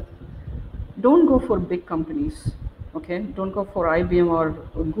 Because don't go for big companies, okay? Don't go for IBM or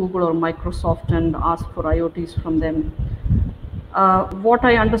Google or Microsoft and ask for IoTs from them. What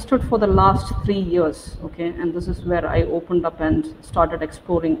I understood for the last 3 years, okay, and this is where I opened up and started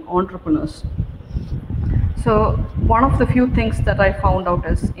exploring entrepreneurs. So one of the few things that I found out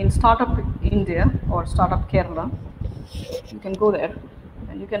is in Startup India or Startup Kerala, you can go there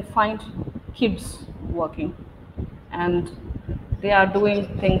and you can find kids working, and they are doing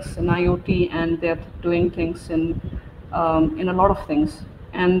things in IoT and they're doing things in a lot of things.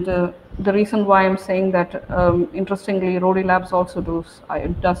 And the reason why I'm saying that, interestingly, Rodi Labs also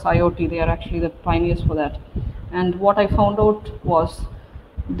does IoT. They are actually the pioneers for that. And what I found out was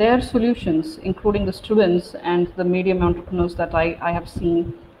their solutions, including the students and the medium entrepreneurs that I have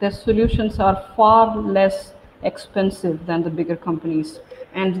seen, their solutions are far less expensive than the bigger companies.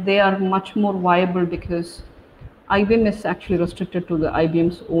 And they are much more viable because IBM is actually restricted to the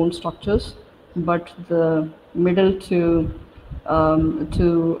IBM's own structures, but the middle to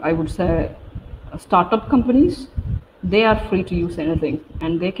I would say startup companies, they are free to use anything,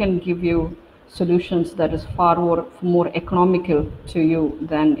 and they can give you solutions that is far more economical to you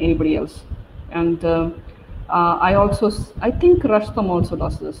than anybody else. And I think Rashtam also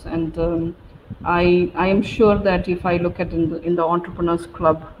does this, and I am sure that if I look at in the Entrepreneurs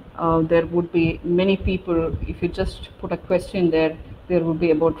Club, there would be many people. If you just put a question there would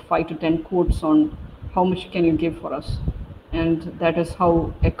be about 5 to 10 quotes on how much can you give for us, and that is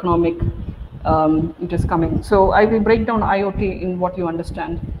how economic it is coming. So I will break down IoT in what you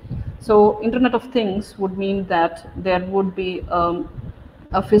understand. So Internet of Things would mean that there would be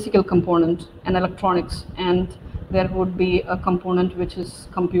a physical component, an electronics, and there would be a component which is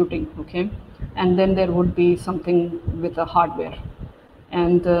computing, okay? And then there would be something with a hardware.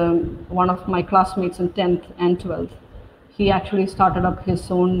 And one of my classmates in 10th and 12th, he actually started up his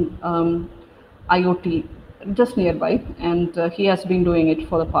own IoT just nearby, and he has been doing it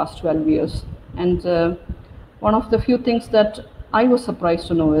for the past 12 years. And one of the few things that I was surprised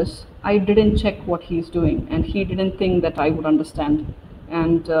to know is I didn't check what he's doing, and he didn't think that I would understand.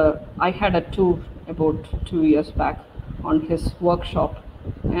 And I had a tour about 2 years back on his workshop,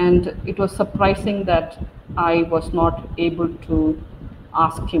 and it was surprising that I was not able to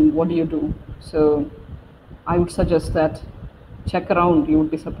ask him, what do you do? So I would suggest that check around, you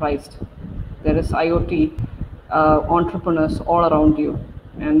would be surprised. There is IoT entrepreneurs all around you,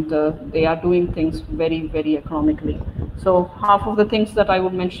 and they are doing things very, very economically. So half of the things that I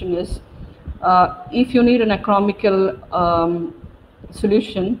would mention is If you need an economical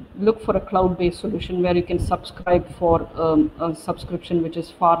solution, look for a cloud-based solution where you can subscribe for a subscription which is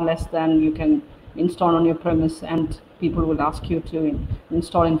far less than you can install on your premise, and people will ask you to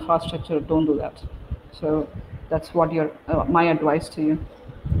install infrastructure. Don't do that. So that's what my advice to you.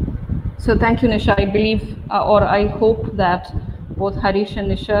 So thank you, Nisha. I believe, or I hope that both Harish and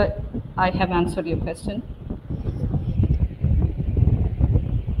Nisha, I have answered your question.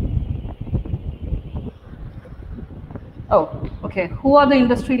 Oh, okay. Who are the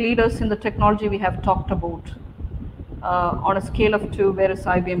industry leaders in the technology we have talked about? On a scale of 2, where is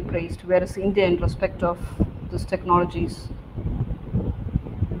IBM placed? Where is India in respect of these technologies?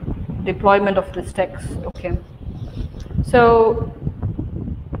 Deployment of these techs, okay. So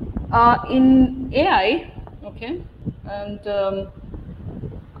in AI, okay, and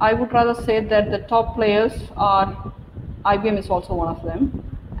I would rather say that the top players are, IBM is also one of them,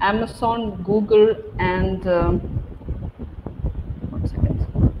 Amazon, Google, and one second.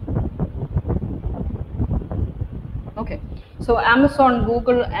 Okay, so Amazon,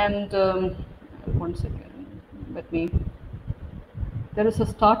 Google, and one second, there is a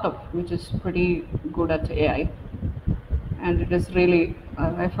startup which is pretty good at AI, and it is really,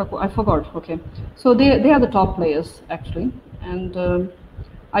 I forgot, okay. So they are the top players actually, and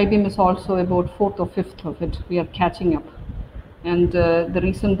IBM is also about 4th or 5th of it. We are catching up. And the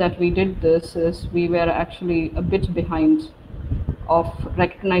reason that we did this is we were actually a bit behind of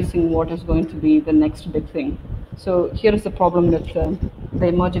recognizing what is going to be the next big thing. So here is the problem with the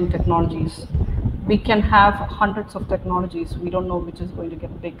emerging technologies. We can have hundreds of technologies. We don't know which is going to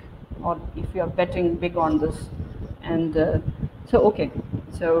get big, or if we are betting big on this. And so, okay.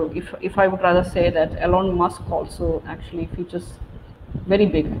 So if I would rather say that Elon Musk also actually features very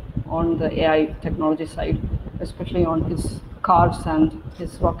big on the AI technology side, especially on his cars and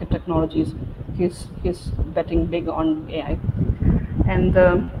his rocket technologies. He's betting big on AI. And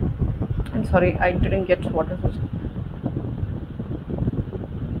I'm sorry, I didn't get what is it.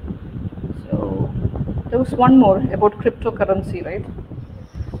 So there was one more about cryptocurrency, right?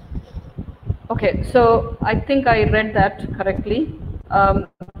 Okay, so I think I read that correctly.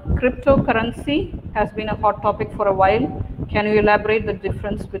 Cryptocurrency has been a hot topic for a while. Can you elaborate the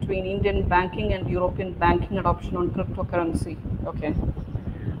difference between Indian banking and European banking adoption on cryptocurrency? Okay,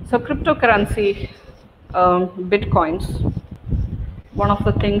 so cryptocurrency, bitcoins, one of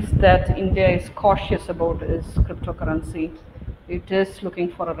the things that India is cautious about is cryptocurrency. It is looking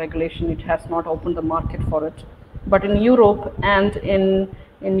for a regulation. It has not opened the market for it. But in Europe and in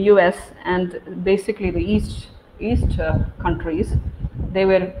US and basically the East countries, they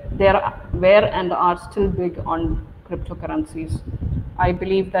were and are still big on cryptocurrencies. I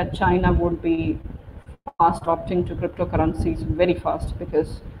believe that China would be fast opting to cryptocurrencies very fast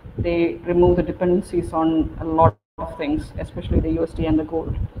because they remove the dependencies on a lot of things, especially the USD and the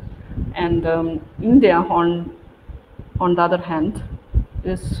gold. And India, on the other hand,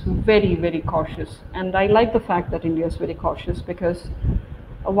 is very, very cautious. And I like the fact that India is very cautious because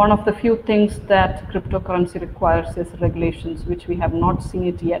one of the few things that cryptocurrency requires is regulations, which we have not seen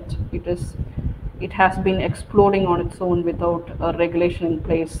it yet. It has been exploding on its own without a regulation in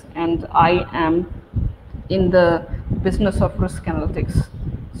place, and I am in the business of risk analytics.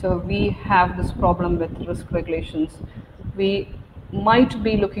 So we have this problem with risk regulations. We might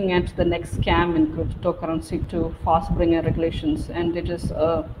be looking at the next scam in cryptocurrency to fast bring regulations, and it is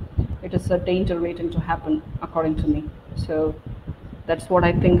a danger waiting to happen, according to me. So that's what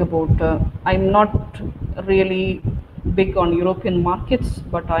I think about. I'm not really big on European markets,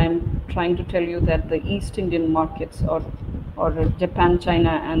 but I'm trying to tell you that the East Indian markets, or Japan,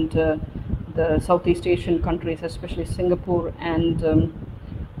 China, and the Southeast Asian countries, especially Singapore and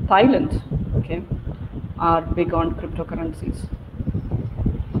Thailand, okay, are big on cryptocurrencies.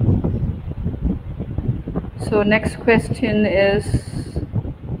 So next question is,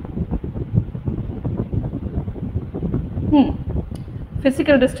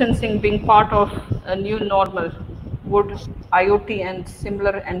 physical distancing being part of a new normal, would IoT and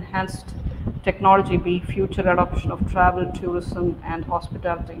similar enhanced technology be future adoption of travel, tourism, and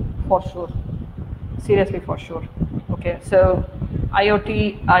hospitality? For sure. Seriously, for sure. Okay, so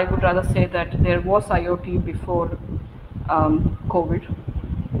IoT, I would rather say that there was IoT before COVID,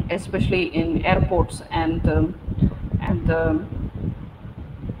 especially in airports and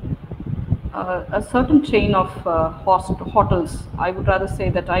a certain chain of hotels. I would rather say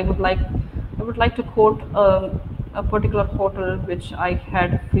that I would like to quote a particular hotel which I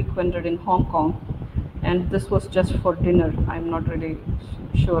had frequented in Hong Kong, and this was just for dinner. I'm not really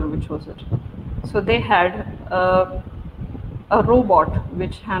sure which was it. So they had a robot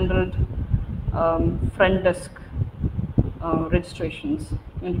which handled front desk registrations,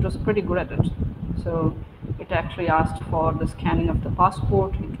 and it was pretty good at it. So it actually asked for the scanning of the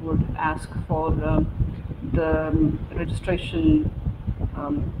passport, it would ask for the registration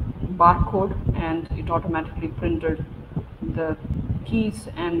barcode, and it automatically printed the keys,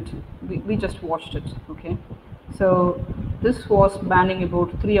 and we just watched it. Okay, so this was banning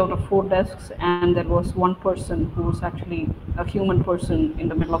about 3 out of 4 desks, and there was one person who was actually a human person in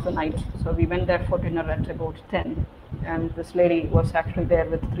the middle of the night. So we went there for dinner at about 10, and this lady was actually there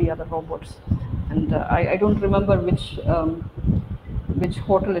with 3 other robots. And I don't remember which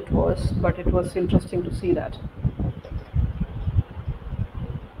hotel it was, but it was interesting to see that.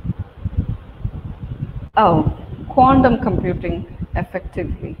 Oh, quantum computing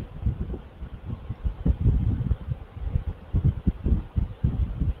effectively.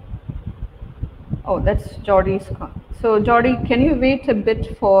 Oh, that's Jordy's. So Jordy, can you wait a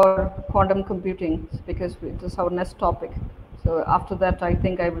bit for quantum computing, because it is our next topic. So after that, I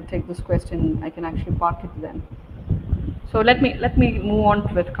think I will take this question. I can actually park it then. So let me move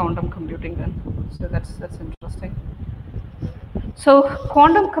on with quantum computing then. So that's interesting. So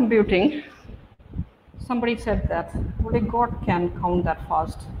quantum computing. Somebody said that only God can count that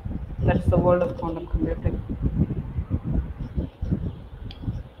fast. That's the world of quantum computing.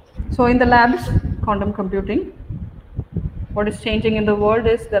 So in the labs, quantum computing, what is changing in the world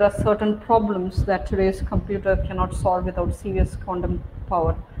is there are certain problems that today's computer cannot solve without serious quantum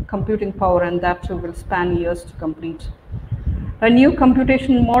power, computing power, and that too will span years to complete. A new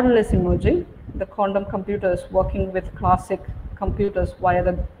computation model is emerging. The quantum computers working with classic computers via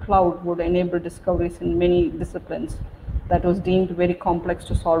the cloud would enable discoveries in many disciplines that was deemed very complex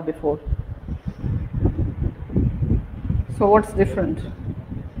to solve before. So what's different?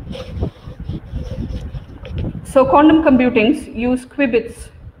 So quantum computing use qubits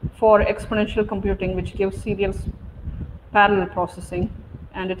for exponential computing, which gives serial parallel processing,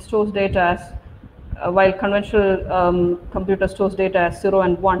 and it stores data as while conventional computer stores data as 0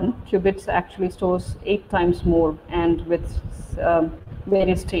 and 1, qubits actually stores 8 times more, and with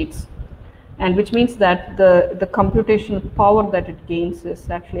various states, and which means that the computational power that it gains is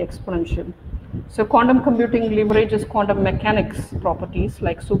actually exponential. So quantum computing leverages quantum mechanics properties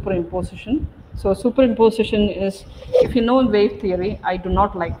like superimposition. So superimposition is, if you know wave theory, I do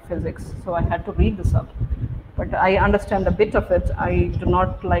not like physics, so I had to read this up. But I understand a bit of it. I do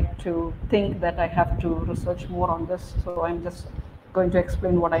not like to think that I have to research more on this, so I'm just going to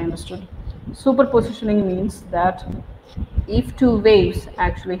explain what I understood. Superpositioning means that if 2 waves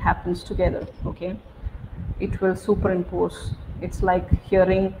actually happens together, okay, it will superimpose. It's like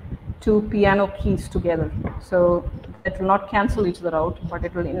hearing 2 piano keys together. So it will not cancel each other out, but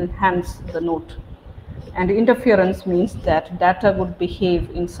it will enhance the note. And interference means that data would behave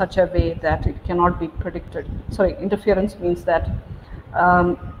in such a way that it cannot be predicted. Sorry, interference means that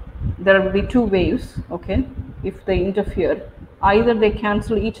there will be 2 waves, okay? If they interfere, either they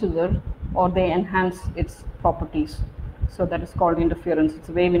cancel each other or they enhance its properties. So that is called interference. It's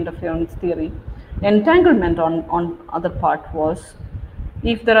wave interference theory. Entanglement on other part was,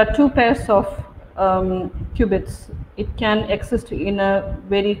 if there are 2 pairs of qubits, it can exist in a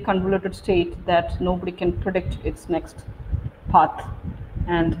very convoluted state that nobody can predict its next path,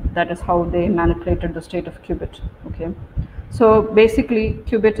 and that is how they manipulated the state of qubit. Okay, so basically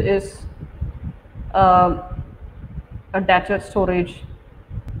qubit is a data storage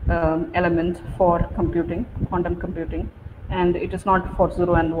element for computing, quantum computing, and it is not for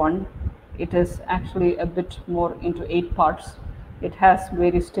 0 and 1. It is actually a bit more into 8 parts. It has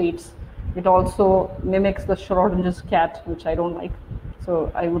various states. It also mimics the Schrodinger's cat, which I don't like,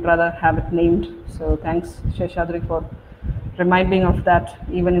 so I would rather have it named. So thanks, Sheshadri, for reminding of that,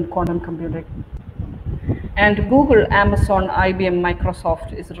 even in quantum computing. And Google, Amazon, IBM,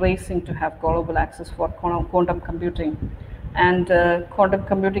 Microsoft is racing to have global access for quantum computing. And quantum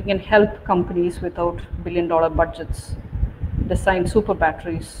computing can help companies without billion-dollar budgets design super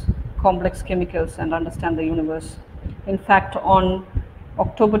batteries, complex chemicals, and understand the universe. In fact, on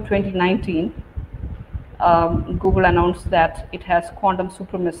October 2019, Google announced that it has quantum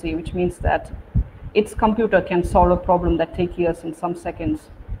supremacy, which means that its computer can solve a problem that takes years in some seconds.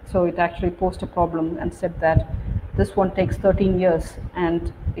 So it actually posed a problem and said that this one takes 13 years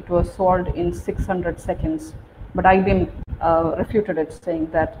and it was solved in 600 seconds. But IBM refuted it, saying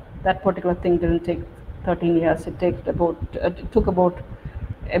that that particular thing didn't take 13 years. It took about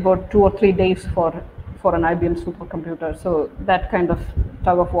 2 or 3 days for an IBM supercomputer. So that kind of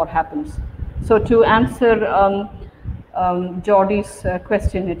tug of war happens. So to answer Jordy's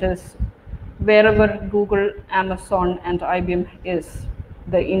question, it is wherever Google, Amazon, and IBM is,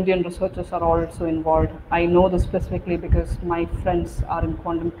 the Indian researchers are also involved. I know this specifically because my friends are in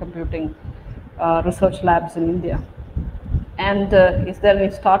quantum computing research labs in India. And is there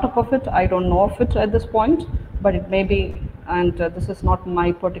any startup of it? I don't know of it at this point, but it may be, and this is not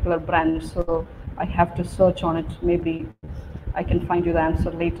my particular brand, so I have to search on it. Maybe I can find you the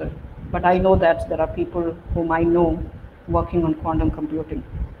answer later. But I know that there are people whom I know working on quantum computing.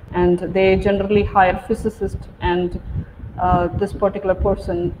 And they generally hire physicists, and this particular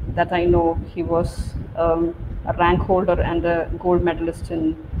person that I know, he was a rank holder and a gold medalist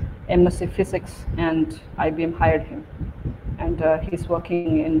in MSc Physics, and IBM hired him. And he's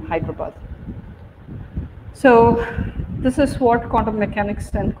working in Hyderabad. So this is what quantum mechanics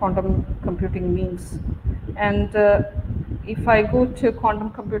and quantum computing means. And if I go to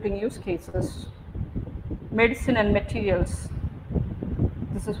quantum computing use cases, medicine and materials,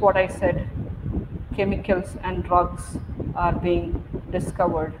 this is what I said, chemicals and drugs are being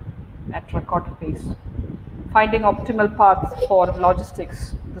discovered at record pace. Finding optimal paths for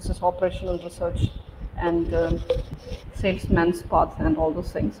logistics, this is operational research, and salesman's path and all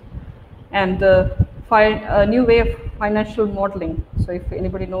those things. And find a new way of financial modeling. So if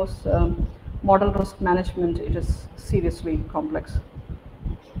anybody knows model risk management, it is seriously complex.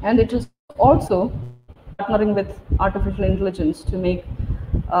 And it is also partnering with artificial intelligence to make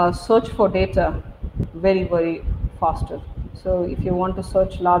search for data very, very faster. So if you want to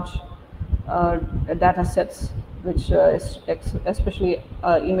search large data sets, which especially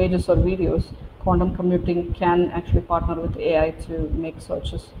images or videos, quantum computing can actually partner with AI to make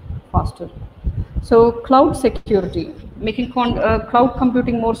searches faster. So cloud security, making cloud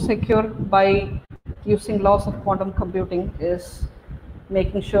computing more secure by using laws of quantum computing is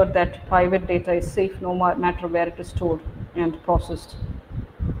making sure that private data is safe no matter where it is stored and processed.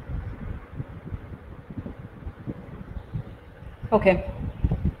 Okay.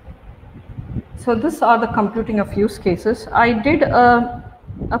 So these are the computing of use cases. I did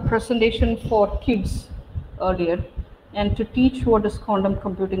a presentation for kids earlier, and to teach what is quantum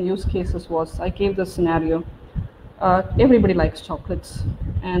computing use cases was, I gave the scenario. Everybody likes chocolates,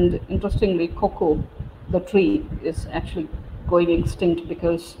 and interestingly, cocoa, the tree, is actually going extinct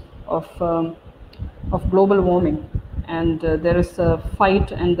because of global warming, and there is a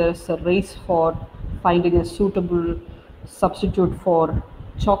fight and there's a race for finding a suitable substitute for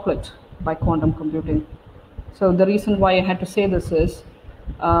chocolate by quantum computing. So the reason why I had to say this is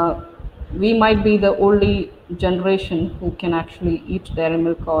we might be the only generation who can actually eat dairy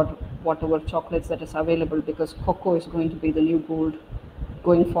milk or whatever chocolates that is available, because cocoa is going to be the new gold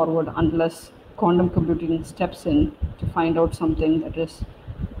going forward unless quantum computing steps in to find out something that is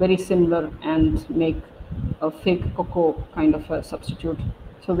very similar and make a fake cocoa kind of a substitute.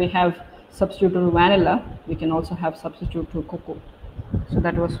 So we have substitute to vanilla, we can also have substitute to cocoa. So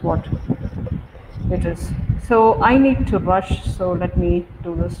that was what it is. So I need to rush, so let me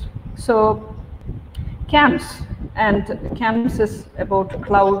do this. So CAMS, and CAMS is about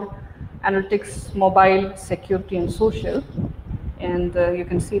cloud, analytics, mobile, security, and social. And you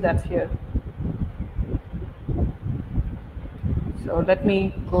can see that here. So let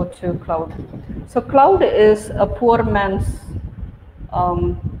me go to cloud. So cloud is a poor man's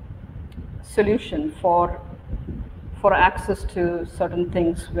solution for access to certain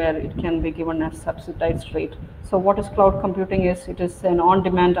things where it can be given as subsidized rate. So what is cloud computing is, it is an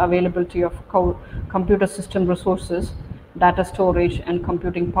on-demand availability of computer system resources, data storage, and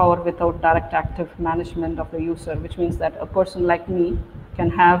computing power without direct active management of the user, which means that a person like me can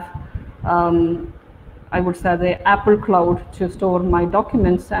have, I would say, the Apple Cloud to store my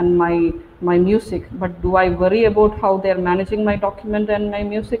documents and my music. But do I worry about how they're managing my document and my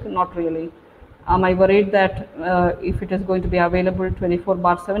music? Not really. Am I worried that if it is going to be available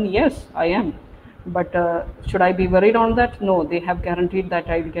 24/7? Yes, I am. But should I be worried on that? No, they have guaranteed that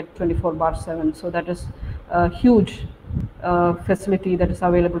I will get 24/7. So that is a huge facility that is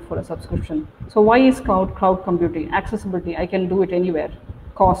available for a subscription. So why is cloud computing? Accessibility, I can do it anywhere.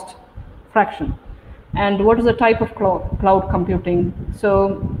 Cost, fraction. And what is the type of cloud computing?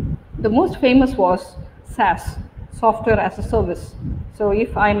 So the most famous was SaaS, software as a service. So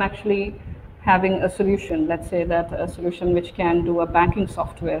if I'm actually having a solution, let's say that a solution which can do a banking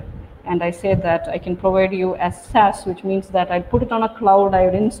software, and I say that I can provide you as SaaS, which means that I put it on a cloud, I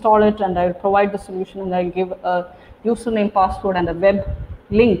would install it, and I will provide the solution, and I give a username, password, and a web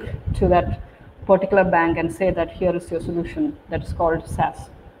link to that particular bank and say that here is your solution. That is called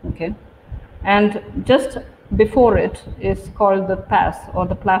SaaS. Okay. And just before it is called the PaaS, or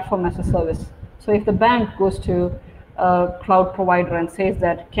the platform as a service. So if the bank goes to a cloud provider and says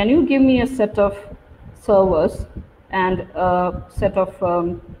that, can you give me a set of servers and a set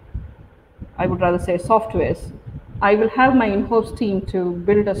of, I would rather say, softwares, I will have my in-house team to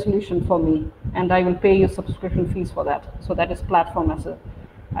build a solution for me, and I will pay you subscription fees for that. So that is platform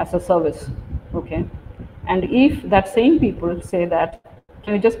as a service, okay? And if that same people say that,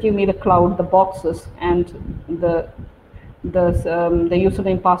 can you just give me the cloud, the boxes, and the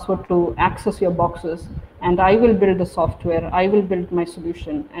username password to access your boxes, and I will build the software, I will build my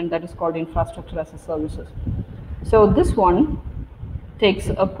solution, and that is called infrastructure as a services. So this one takes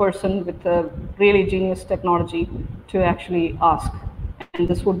a person with a really genius technology to actually ask, and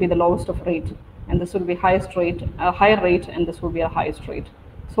this would be the lowest of rate, and this would be highest rate, a higher rate, and this would be a highest rate.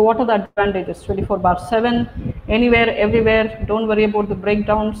 So what are the advantages? 24/7, anywhere, everywhere. Don't worry about the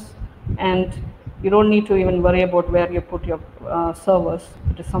breakdowns, and you don't need to even worry about where you put your servers.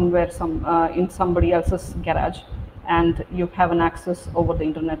 It is somewhere in somebody else's garage, and you have an access over the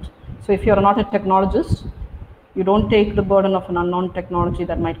internet. So if you're not a technologist, you don't take the burden of an unknown technology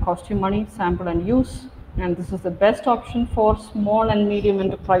that might cost you money, sample and use, and this is the best option for small and medium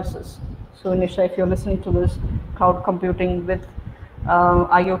enterprises. So Nisha, if you're listening to this, cloud computing with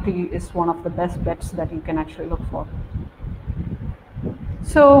IoT is one of the best bets that you can actually look for.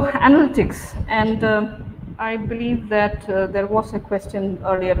 So analytics, and I believe that there was a question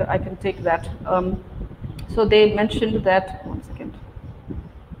earlier, I can take that. So they mentioned that, one second.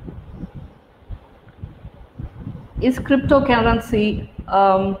 Is cryptocurrency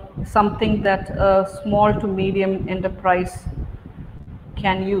something that a small to medium enterprise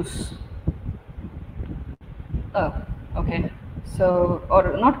can use? Oh, okay. So,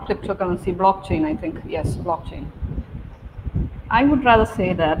 or not cryptocurrency, blockchain, I think. Yes, blockchain. I would rather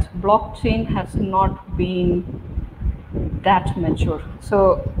say that blockchain has not been that mature.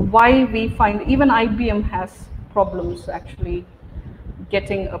 So why we find even IBM has problems actually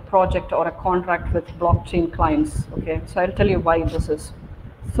getting a project or a contract with blockchain clients. Okay, so I'll tell you why this is.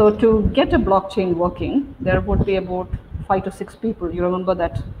 So to get a blockchain working, there would be about 5 to 6 people. You remember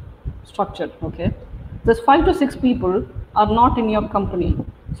that structure, okay? Those 5 to 6 people are not in your company.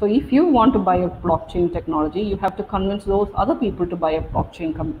 So if you want to buy a blockchain technology, you have to convince those other people to buy a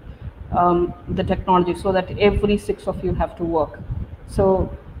blockchain the technology, so that every 6 of you have to work. So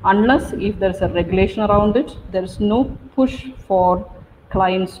unless if there's a regulation around it, there is no push for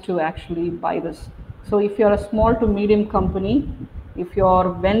clients to actually buy this. So if you're a small to medium company, if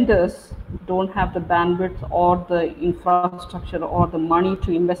your vendors don't have the bandwidth or the infrastructure or the money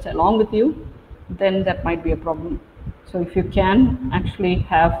to invest along with you, then that might be a problem. So if you can actually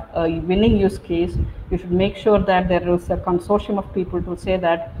have a winning use case, you should make sure that there is a consortium of people to say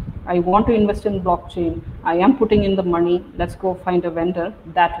that I want to invest in blockchain, I am putting in the money, let's go find a vendor.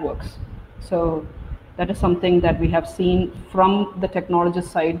 That works. So that is something that we have seen from the technology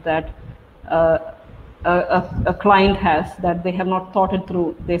side, that a client has, that they have not thought it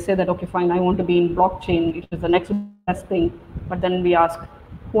through. They say that, okay, fine, I want to be in blockchain, it is the next best thing. But then we ask,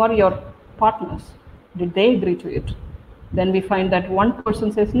 who are your partners? Did they agree to it? Then we find that one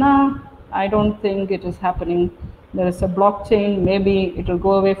person says, nah, I don't think it is happening. There is a blockchain, maybe it will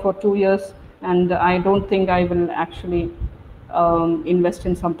go away for 2 years, and I don't think I will actually invest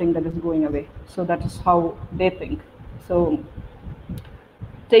in something that is going away. So that is how they think. So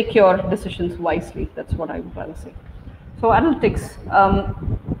take your decisions wisely. That's what I would rather say. So analytics,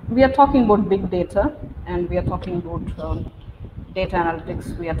 we are talking about big data, and we are talking about data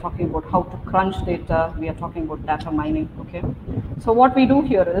analytics. We are talking about how to crunch data. We are talking about data mining. Okay. So what we do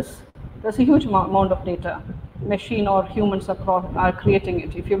here is, there's a huge amount of data. Machine or humans are creating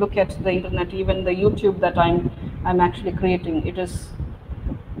it. If you look at the internet, even the YouTube that I'm actually creating, it is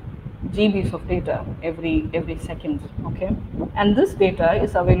GBs of data every second. Okay, and this data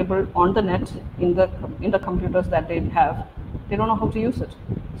is available on the net in the computers that they have. They don't know how to use it.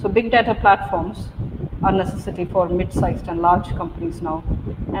 So big data platforms are necessity for mid-sized and large companies now,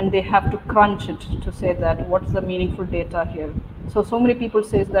 and they have to crunch it to say that what is the meaningful data here. So many people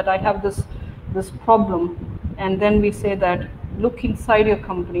say that I have this problem, and then we say that look inside your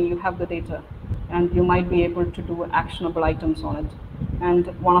company, you have the data, and you might be able to do actionable items on it. And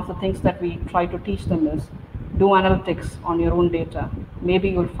one of the things that we try to teach them is do analytics on your own data. Maybe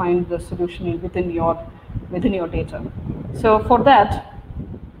you'll find the solution within your data. So for that,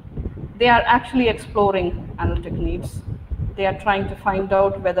 they are actually exploring analytic needs. They are trying to find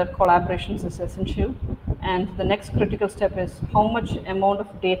out whether collaborations is essential. And the next critical step is how much amount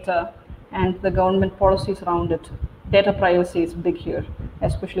of data and the government policies around it. Data privacy is big here,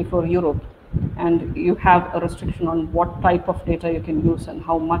 especially for Europe. And you have a restriction on what type of data you can use and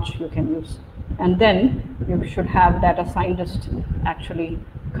how much you can use. And then you should have data scientists actually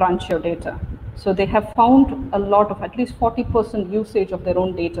crunch your data. So they have found a lot of, at least 40% usage of their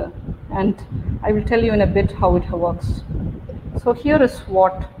own data. And I will tell you in a bit how it works. So here is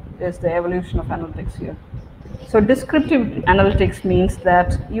what is the evolution of analytics here. So descriptive analytics means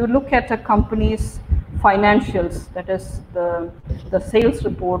that you look at a company's financials, that is the sales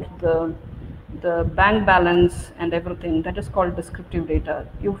report, the bank balance and everything. That is called descriptive data.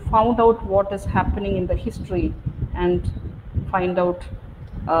 You found out what is happening in the history and find out,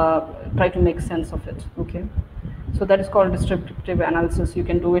 try to make sense of it, okay? So that is called descriptive analysis. You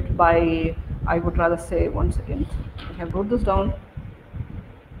can do it by, I would rather say, one second, I have wrote this down.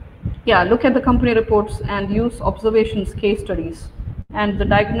 Yeah, look at the company reports and use observations, case studies. And the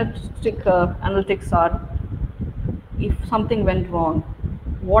diagnostic analytics are, if something went wrong,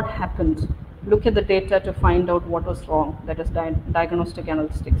 what happened? Look at the data to find out what was wrong. That is diagnostic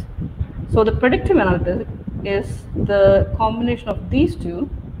analytics. So the predictive analytics is the combination of these two.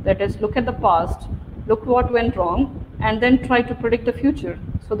 That is, look at the past, look what went wrong, and then try to predict the future.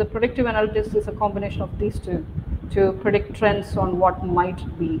 So the predictive analytics is a combination of these two to predict trends on what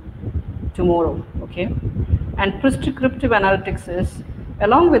might be tomorrow, okay? And prescriptive analytics is,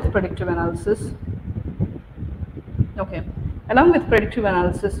 along with predictive analysis, okay, along with predictive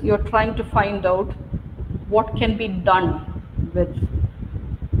analysis, you're trying to find out what can be done with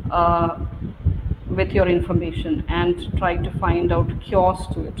your information and try to find out cures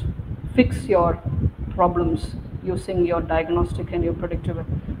to it. Fix your problems using your diagnostic and your predictive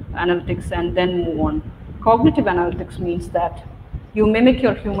analytics and then move on. Cognitive analytics means that you mimic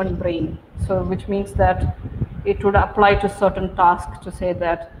your human brain. So which means that it would apply to certain tasks to say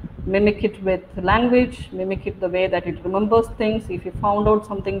that mimic it with language, mimic it the way that it remembers things. If you found out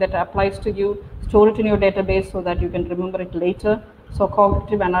something that applies to you, store it in your database so that you can remember it later. So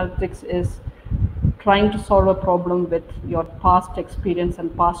cognitive analytics is trying to solve a problem with your past experience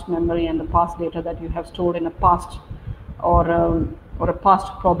and past memory and the past data that you have stored in a past or a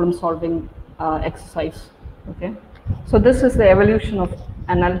past problem solving exercise, okay? So this is the evolution of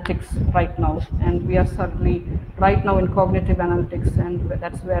analytics right now, and we are certainly right now in cognitive analytics, and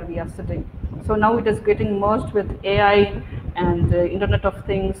that's where we are sitting. So now it is getting merged with AI and Internet of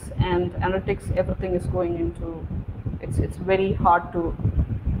Things and analytics. Everything is going into, it's very hard to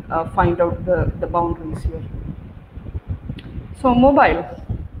find out the boundaries here. So mobile.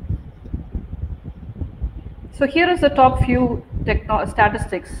 So here is the top few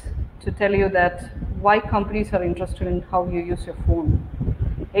statistics to tell you that why companies are interested in how you use your phone.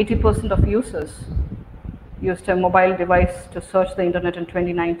 80% of users used a mobile device to search the internet in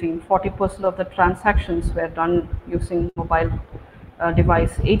 2019. 40% of the transactions were done using mobile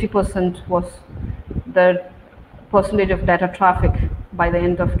device. 80% was the percentage of data traffic by the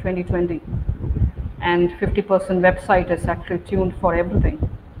end of 2020. And 50% website is actually tuned for everything.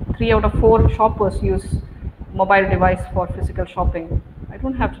 3 out of 4 shoppers use mobile device for physical shopping. I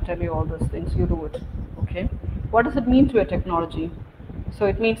don't have to tell you all those things, you do it, okay? What does it mean to a technology? So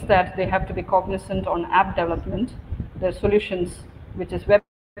it means that they have to be cognizant on app development. Their solutions, which is web,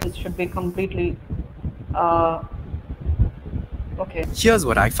 should be completely, okay. Here's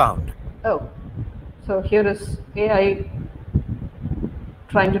what I found. Oh, so here is AI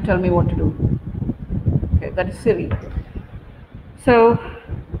trying to tell me what to do. Okay, that is Siri. So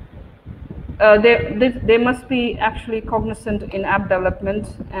they must be actually cognizant in app development,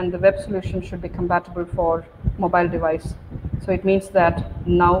 and the web solution should be compatible for mobile device. So it means that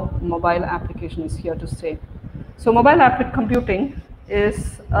now mobile application is here to stay. So mobile app computing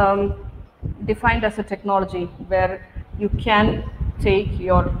is defined as a technology where you can take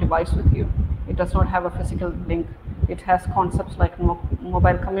your device with you. It does not have a physical link. It has concepts like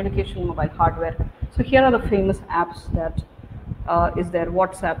mobile communication, mobile hardware. So here are the famous apps that is there: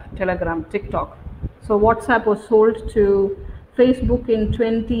 WhatsApp, Telegram, TikTok. So WhatsApp was sold to Facebook in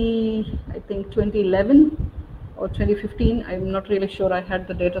 2011 or 2015. I'm not really sure. I had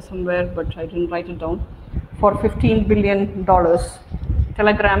the data somewhere, but I didn't write it down. For $15 billion.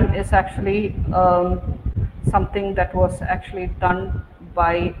 Telegram is actually something that was actually done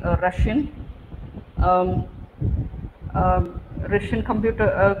by a Russian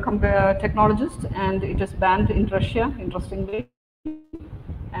computer technologist, and it is banned in Russia, interestingly.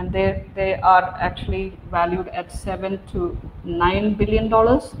 And they are actually valued at $7 to $9 billion,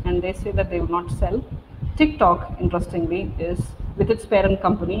 and they say that they will not sell. TikTok, interestingly, is with its parent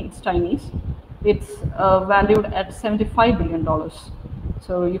company, it's Chinese. It's valued at $75 billion.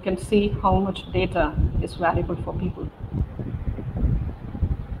 So you can see how much data is valuable for people.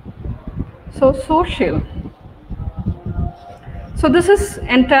 So social. So this is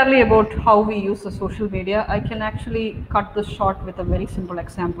entirely about how we use the social media. I can actually cut this short with a very simple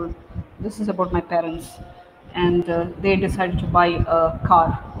example. This is about my parents, and they decided to buy a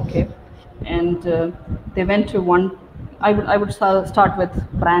car. Okay, and they went to one. I would start with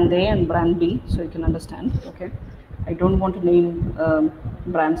brand A and brand B, so you can understand. Okay, I don't want to name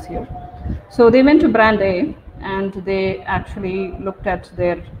brands here. So they went to brand A, and they actually looked at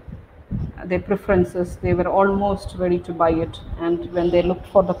their preferences. They were almost ready to buy it, and when they looked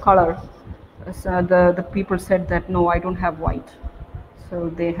for the color, so the people said that no, I don't have white. So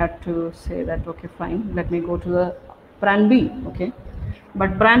they had to say that okay, fine, let me go to the brand B. Okay,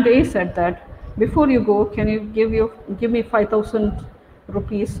 but brand A said that before you go, can you give me 5,000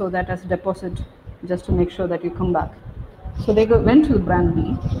 rupees so that as deposit, just to make sure that you come back. So they went to the brand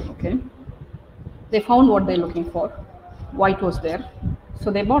B. Okay, they found what they're looking for. White was there,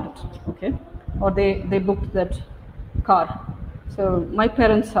 so they bought it. Okay, or they booked that car. So my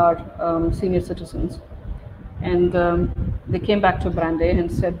parents are senior citizens, and they came back to brand A and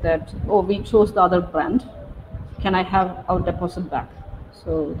said that, oh, we chose the other brand, can I have our deposit back?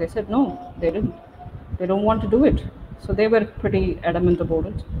 So they said no, they didn't, they don't want to do it. So they were pretty adamant about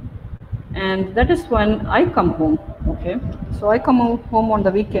it. And that is when I come home. Okay, so I come home on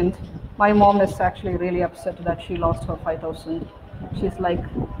the weekend. My mom is actually really upset that she lost her 5,000. She's like,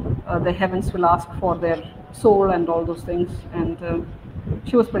 the heavens will ask for their soul and all those things, and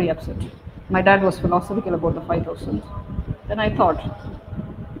she was pretty upset. My dad was philosophical about the 5,000. Then I thought,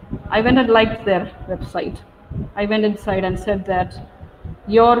 I went and liked their website. I went inside and said that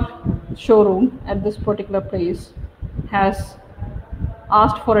your showroom at this particular place has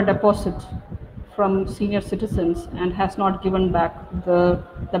asked for a deposit from senior citizens and has not given back.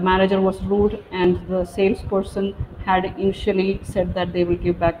 The manager was rude, and the salesperson had initially said that they will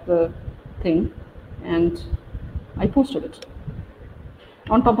give back the thing, and I posted it.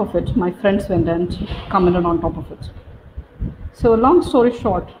 On top of it, my friends went and commented on top of it. So long story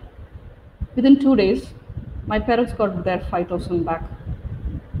short, within 2 days, my parents got their 5,000 back.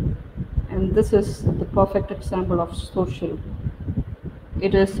 And this is the perfect example of social.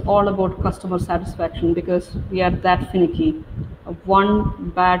 It is all about customer satisfaction, because we are that finicky.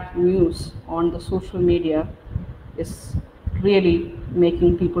 One bad news on the social media is really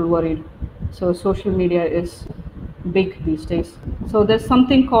making people worried. So social media is big these days. So there's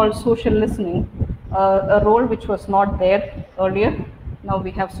something called social listening, a role which was not there earlier. Now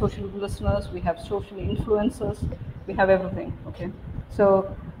we have social listeners, we have social influencers, we have everything. Okay,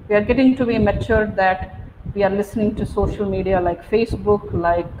 so we are getting to be matured that we are listening to social media like Facebook,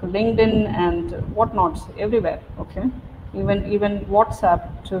 like LinkedIn, and whatnots everywhere. Okay, even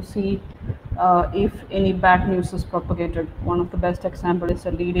WhatsApp, to see if any bad news is propagated. One of the best example is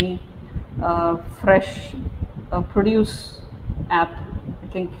a leading fresh produce app. I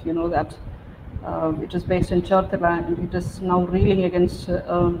think you know that. It is based in Cherthala, and it is now reeling against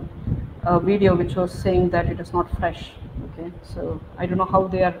a video which was saying that it is not fresh. Okay, so I don't know how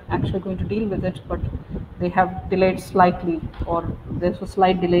they are actually going to deal with it, but they have delayed slightly, or there's a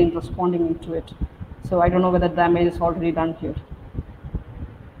slight delay in responding to it. So I don't know whether damage is already done here.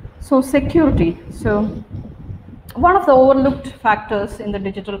 So security. So one of the overlooked factors in the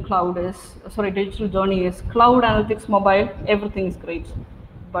digital digital journey is cloud analytics, mobile, everything is great,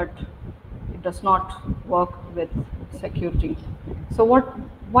 but it does not work with security. So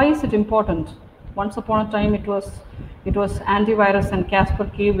why is it important? Once upon a time, it was antivirus and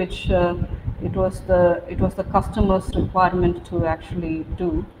Kaspersky, which it was the customer's requirement to actually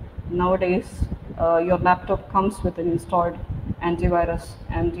do. Nowadays, your laptop comes with an installed antivirus,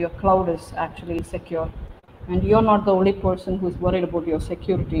 and your cloud is actually secure. And you're not the only person who's worried about your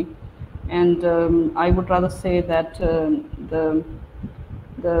security. And I would rather say that the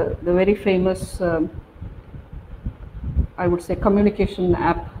very famous, I would say, communication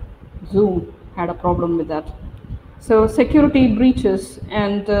app, Zoom, had a problem with that. So security breaches,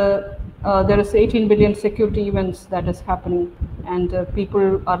 and there is 18 billion security events that is happening, and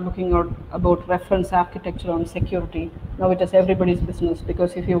people are looking out about reference architecture on security. Now it is everybody's business,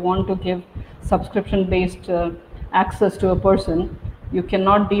 because if you want to give subscription-based access to a person, you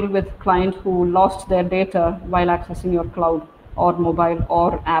cannot deal with client who lost their data while accessing your cloud or mobile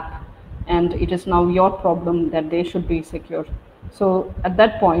or app, and it is now your problem that they should be secure. So at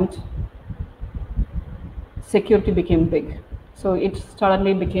that point, security became big. So it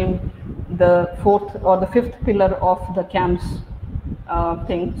suddenly became the fourth or the fifth pillar of the CAMS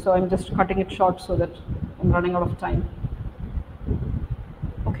thing. So I'm just cutting it short so that I'm running out of time.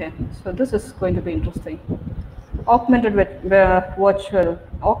 Okay, so this is going to be interesting. Augmented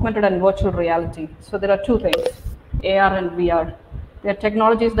and virtual reality. So there are two things, AR and VR. There are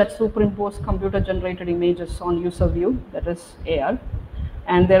technologies that superimpose computer-generated images on user view, that is AR.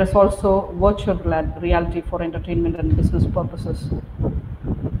 And there is also virtual reality for entertainment and business purposes.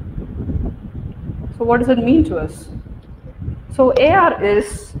 So what does it mean to us? So AR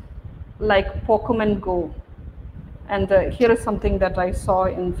is like Pokemon Go. And here is something that I saw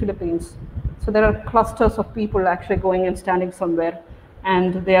in Philippines. So there are clusters of people actually going and standing somewhere,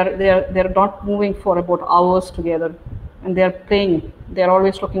 and they're not moving for about hours together, and they're playing. They're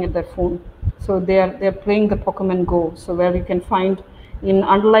always looking at their phone. So they're playing the Pokemon Go. So where you can find in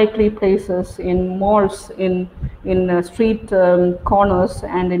unlikely places, in malls, in street corners,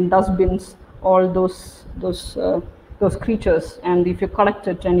 and in dustbins, all those creatures. And if you collect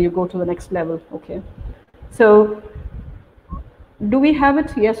it, and you go to the next level. Okay. So do we have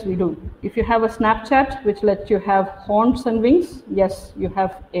it? Yes, we do. If you have a Snapchat which lets you have horns and wings, yes, you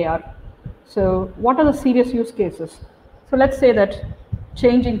have AR. So what are the serious use cases? So let's say that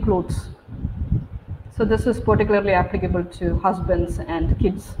changing clothes. So this is particularly applicable to husbands and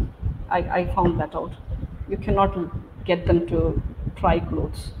kids. I found that out. You cannot get them to try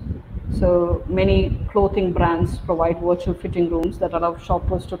clothes. So many clothing brands provide virtual fitting rooms that allow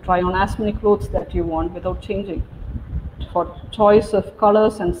shoppers to try on as many clothes that you want without changing. For choice of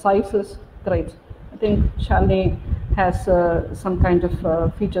colors and sizes, great. I think Shalini has some kind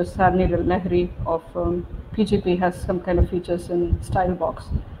of features. Shalini Lahiri of PGP has some kind of features in Stylebox,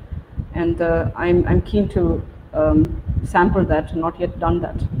 and I'm keen to sample that. Not yet done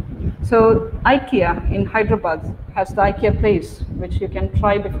that. So IKEA in Hyderabad has the IKEA Place, which you can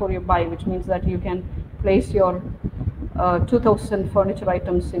try before you buy, which means that you can place your 2,000 furniture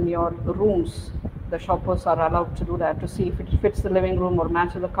items in your rooms. The shoppers are allowed to do that to see if it fits the living room or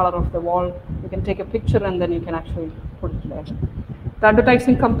matches the color of the wall. You can take a picture and then you can actually put it there. The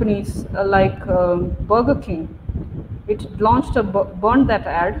advertising companies like Burger King, it launched a burn that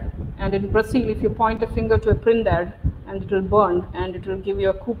ad, and in Brazil, if you point a finger to a print ad, and it will burn, and it will give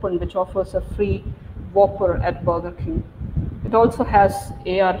you a coupon which offers a free Whopper at Burger King. It also has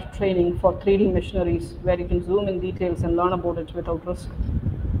AR training for 3D machineries where you can zoom in details and learn about it without risk.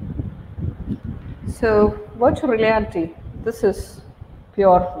 So virtual reality, this is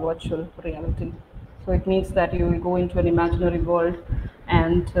pure virtual reality. So it means that you will go into an imaginary world,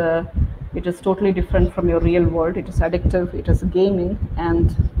 and it is totally different from your real world. It is addictive, it is gaming,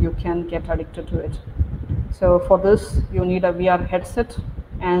 and you can get addicted to it. So for this, you need a VR headset,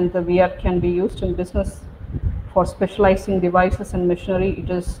 and the VR can be used in business for specializing devices and machinery. It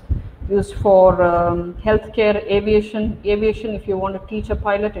is used for healthcare, aviation. Aviation, if you want to teach a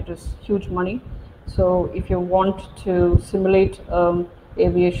pilot, it is huge money. So if you want to simulate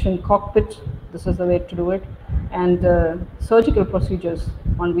aviation cockpit, this is the way to do it. And surgical procedures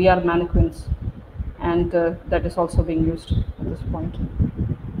on VR mannequins, and that is also being used at this point.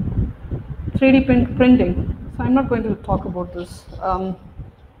 3D printing. So I'm not going to talk about this.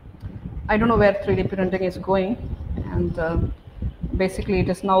 I don't know where 3D printing is going, and basically it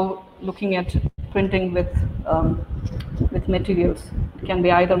is now looking at printing with materials. It can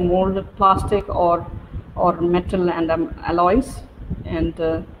be either molded plastic or metal and alloys, and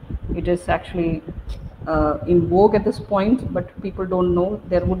it is actually in vogue at this point, but people don't know.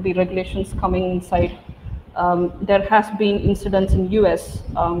 There would be regulations coming inside. There has been incidents in US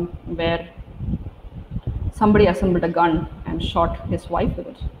where somebody assembled a gun and shot his wife with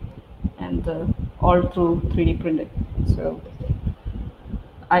it, and all through 3D printing. So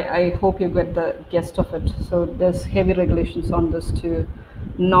I hope you get the gist of it. So there's heavy regulations on this to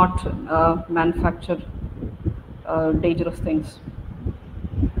not manufacture dangerous things.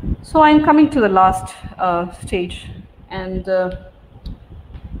 So I'm coming to the last stage, and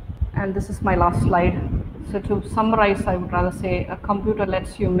this is my last slide. So to summarize, I would rather say a computer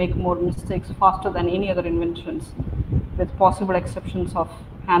lets you make more mistakes faster than any other inventions, with possible exceptions of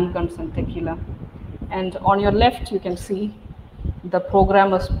handguns and tequila. And on your left, you can see the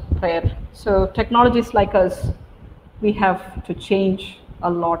programmer's prayer. So technologies like us, we have to change a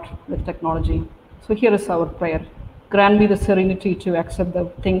lot with technology. So here is our prayer. Grant me the serenity to accept the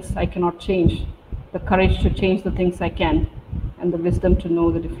things I cannot change, the courage to change the things I can, and the wisdom to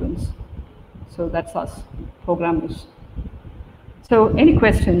know the difference. So that's us, programmers. So any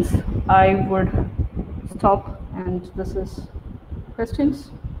questions? I would stop, and this is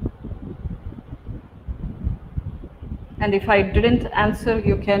questions. And if I didn't answer,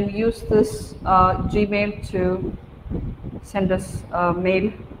 you can use this Gmail to send us a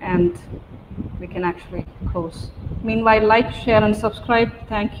mail, and we can actually close. Meanwhile, like, share, and subscribe.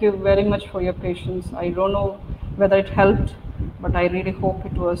 Thank you very much for your patience. I don't know whether it helped, but I really hope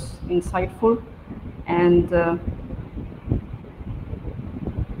it was insightful. And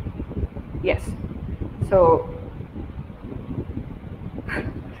Yes. So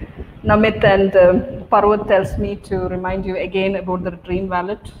Namit and Parvat tells me to remind you again about the Dream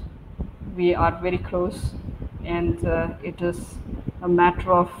Wallet. We are very close, and it is a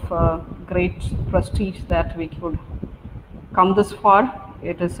matter of great prestige that we could come this far.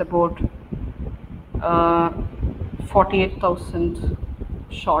 It is about 48,000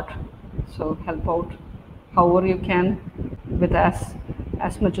 short. So help out however you can, with as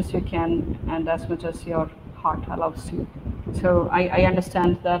much as you can and as much as your heart allows you. So I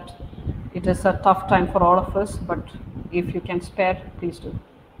understand that it is a tough time for all of us, but if you can spare, please do.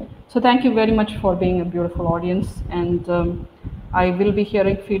 So thank you very much for being a beautiful audience, and I will be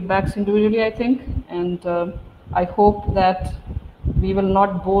hearing feedbacks individually, I think, and I hope that we will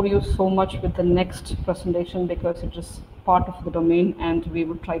not bore you so much with the next presentation because it is part of the domain and we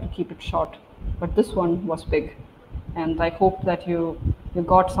will try to keep it short. But this one was big, and I hope that you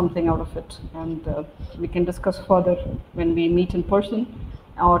got something out of it, and we can discuss further when we meet in person,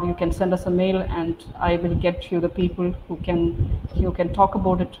 or you can send us a mail and I will get you the people who can talk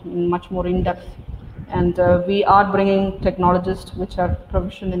about it in much more in depth. And we are bringing technologists which are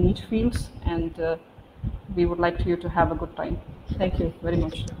proficient in each fields, and we would like you to have a good time. Thank you very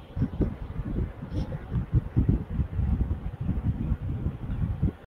much.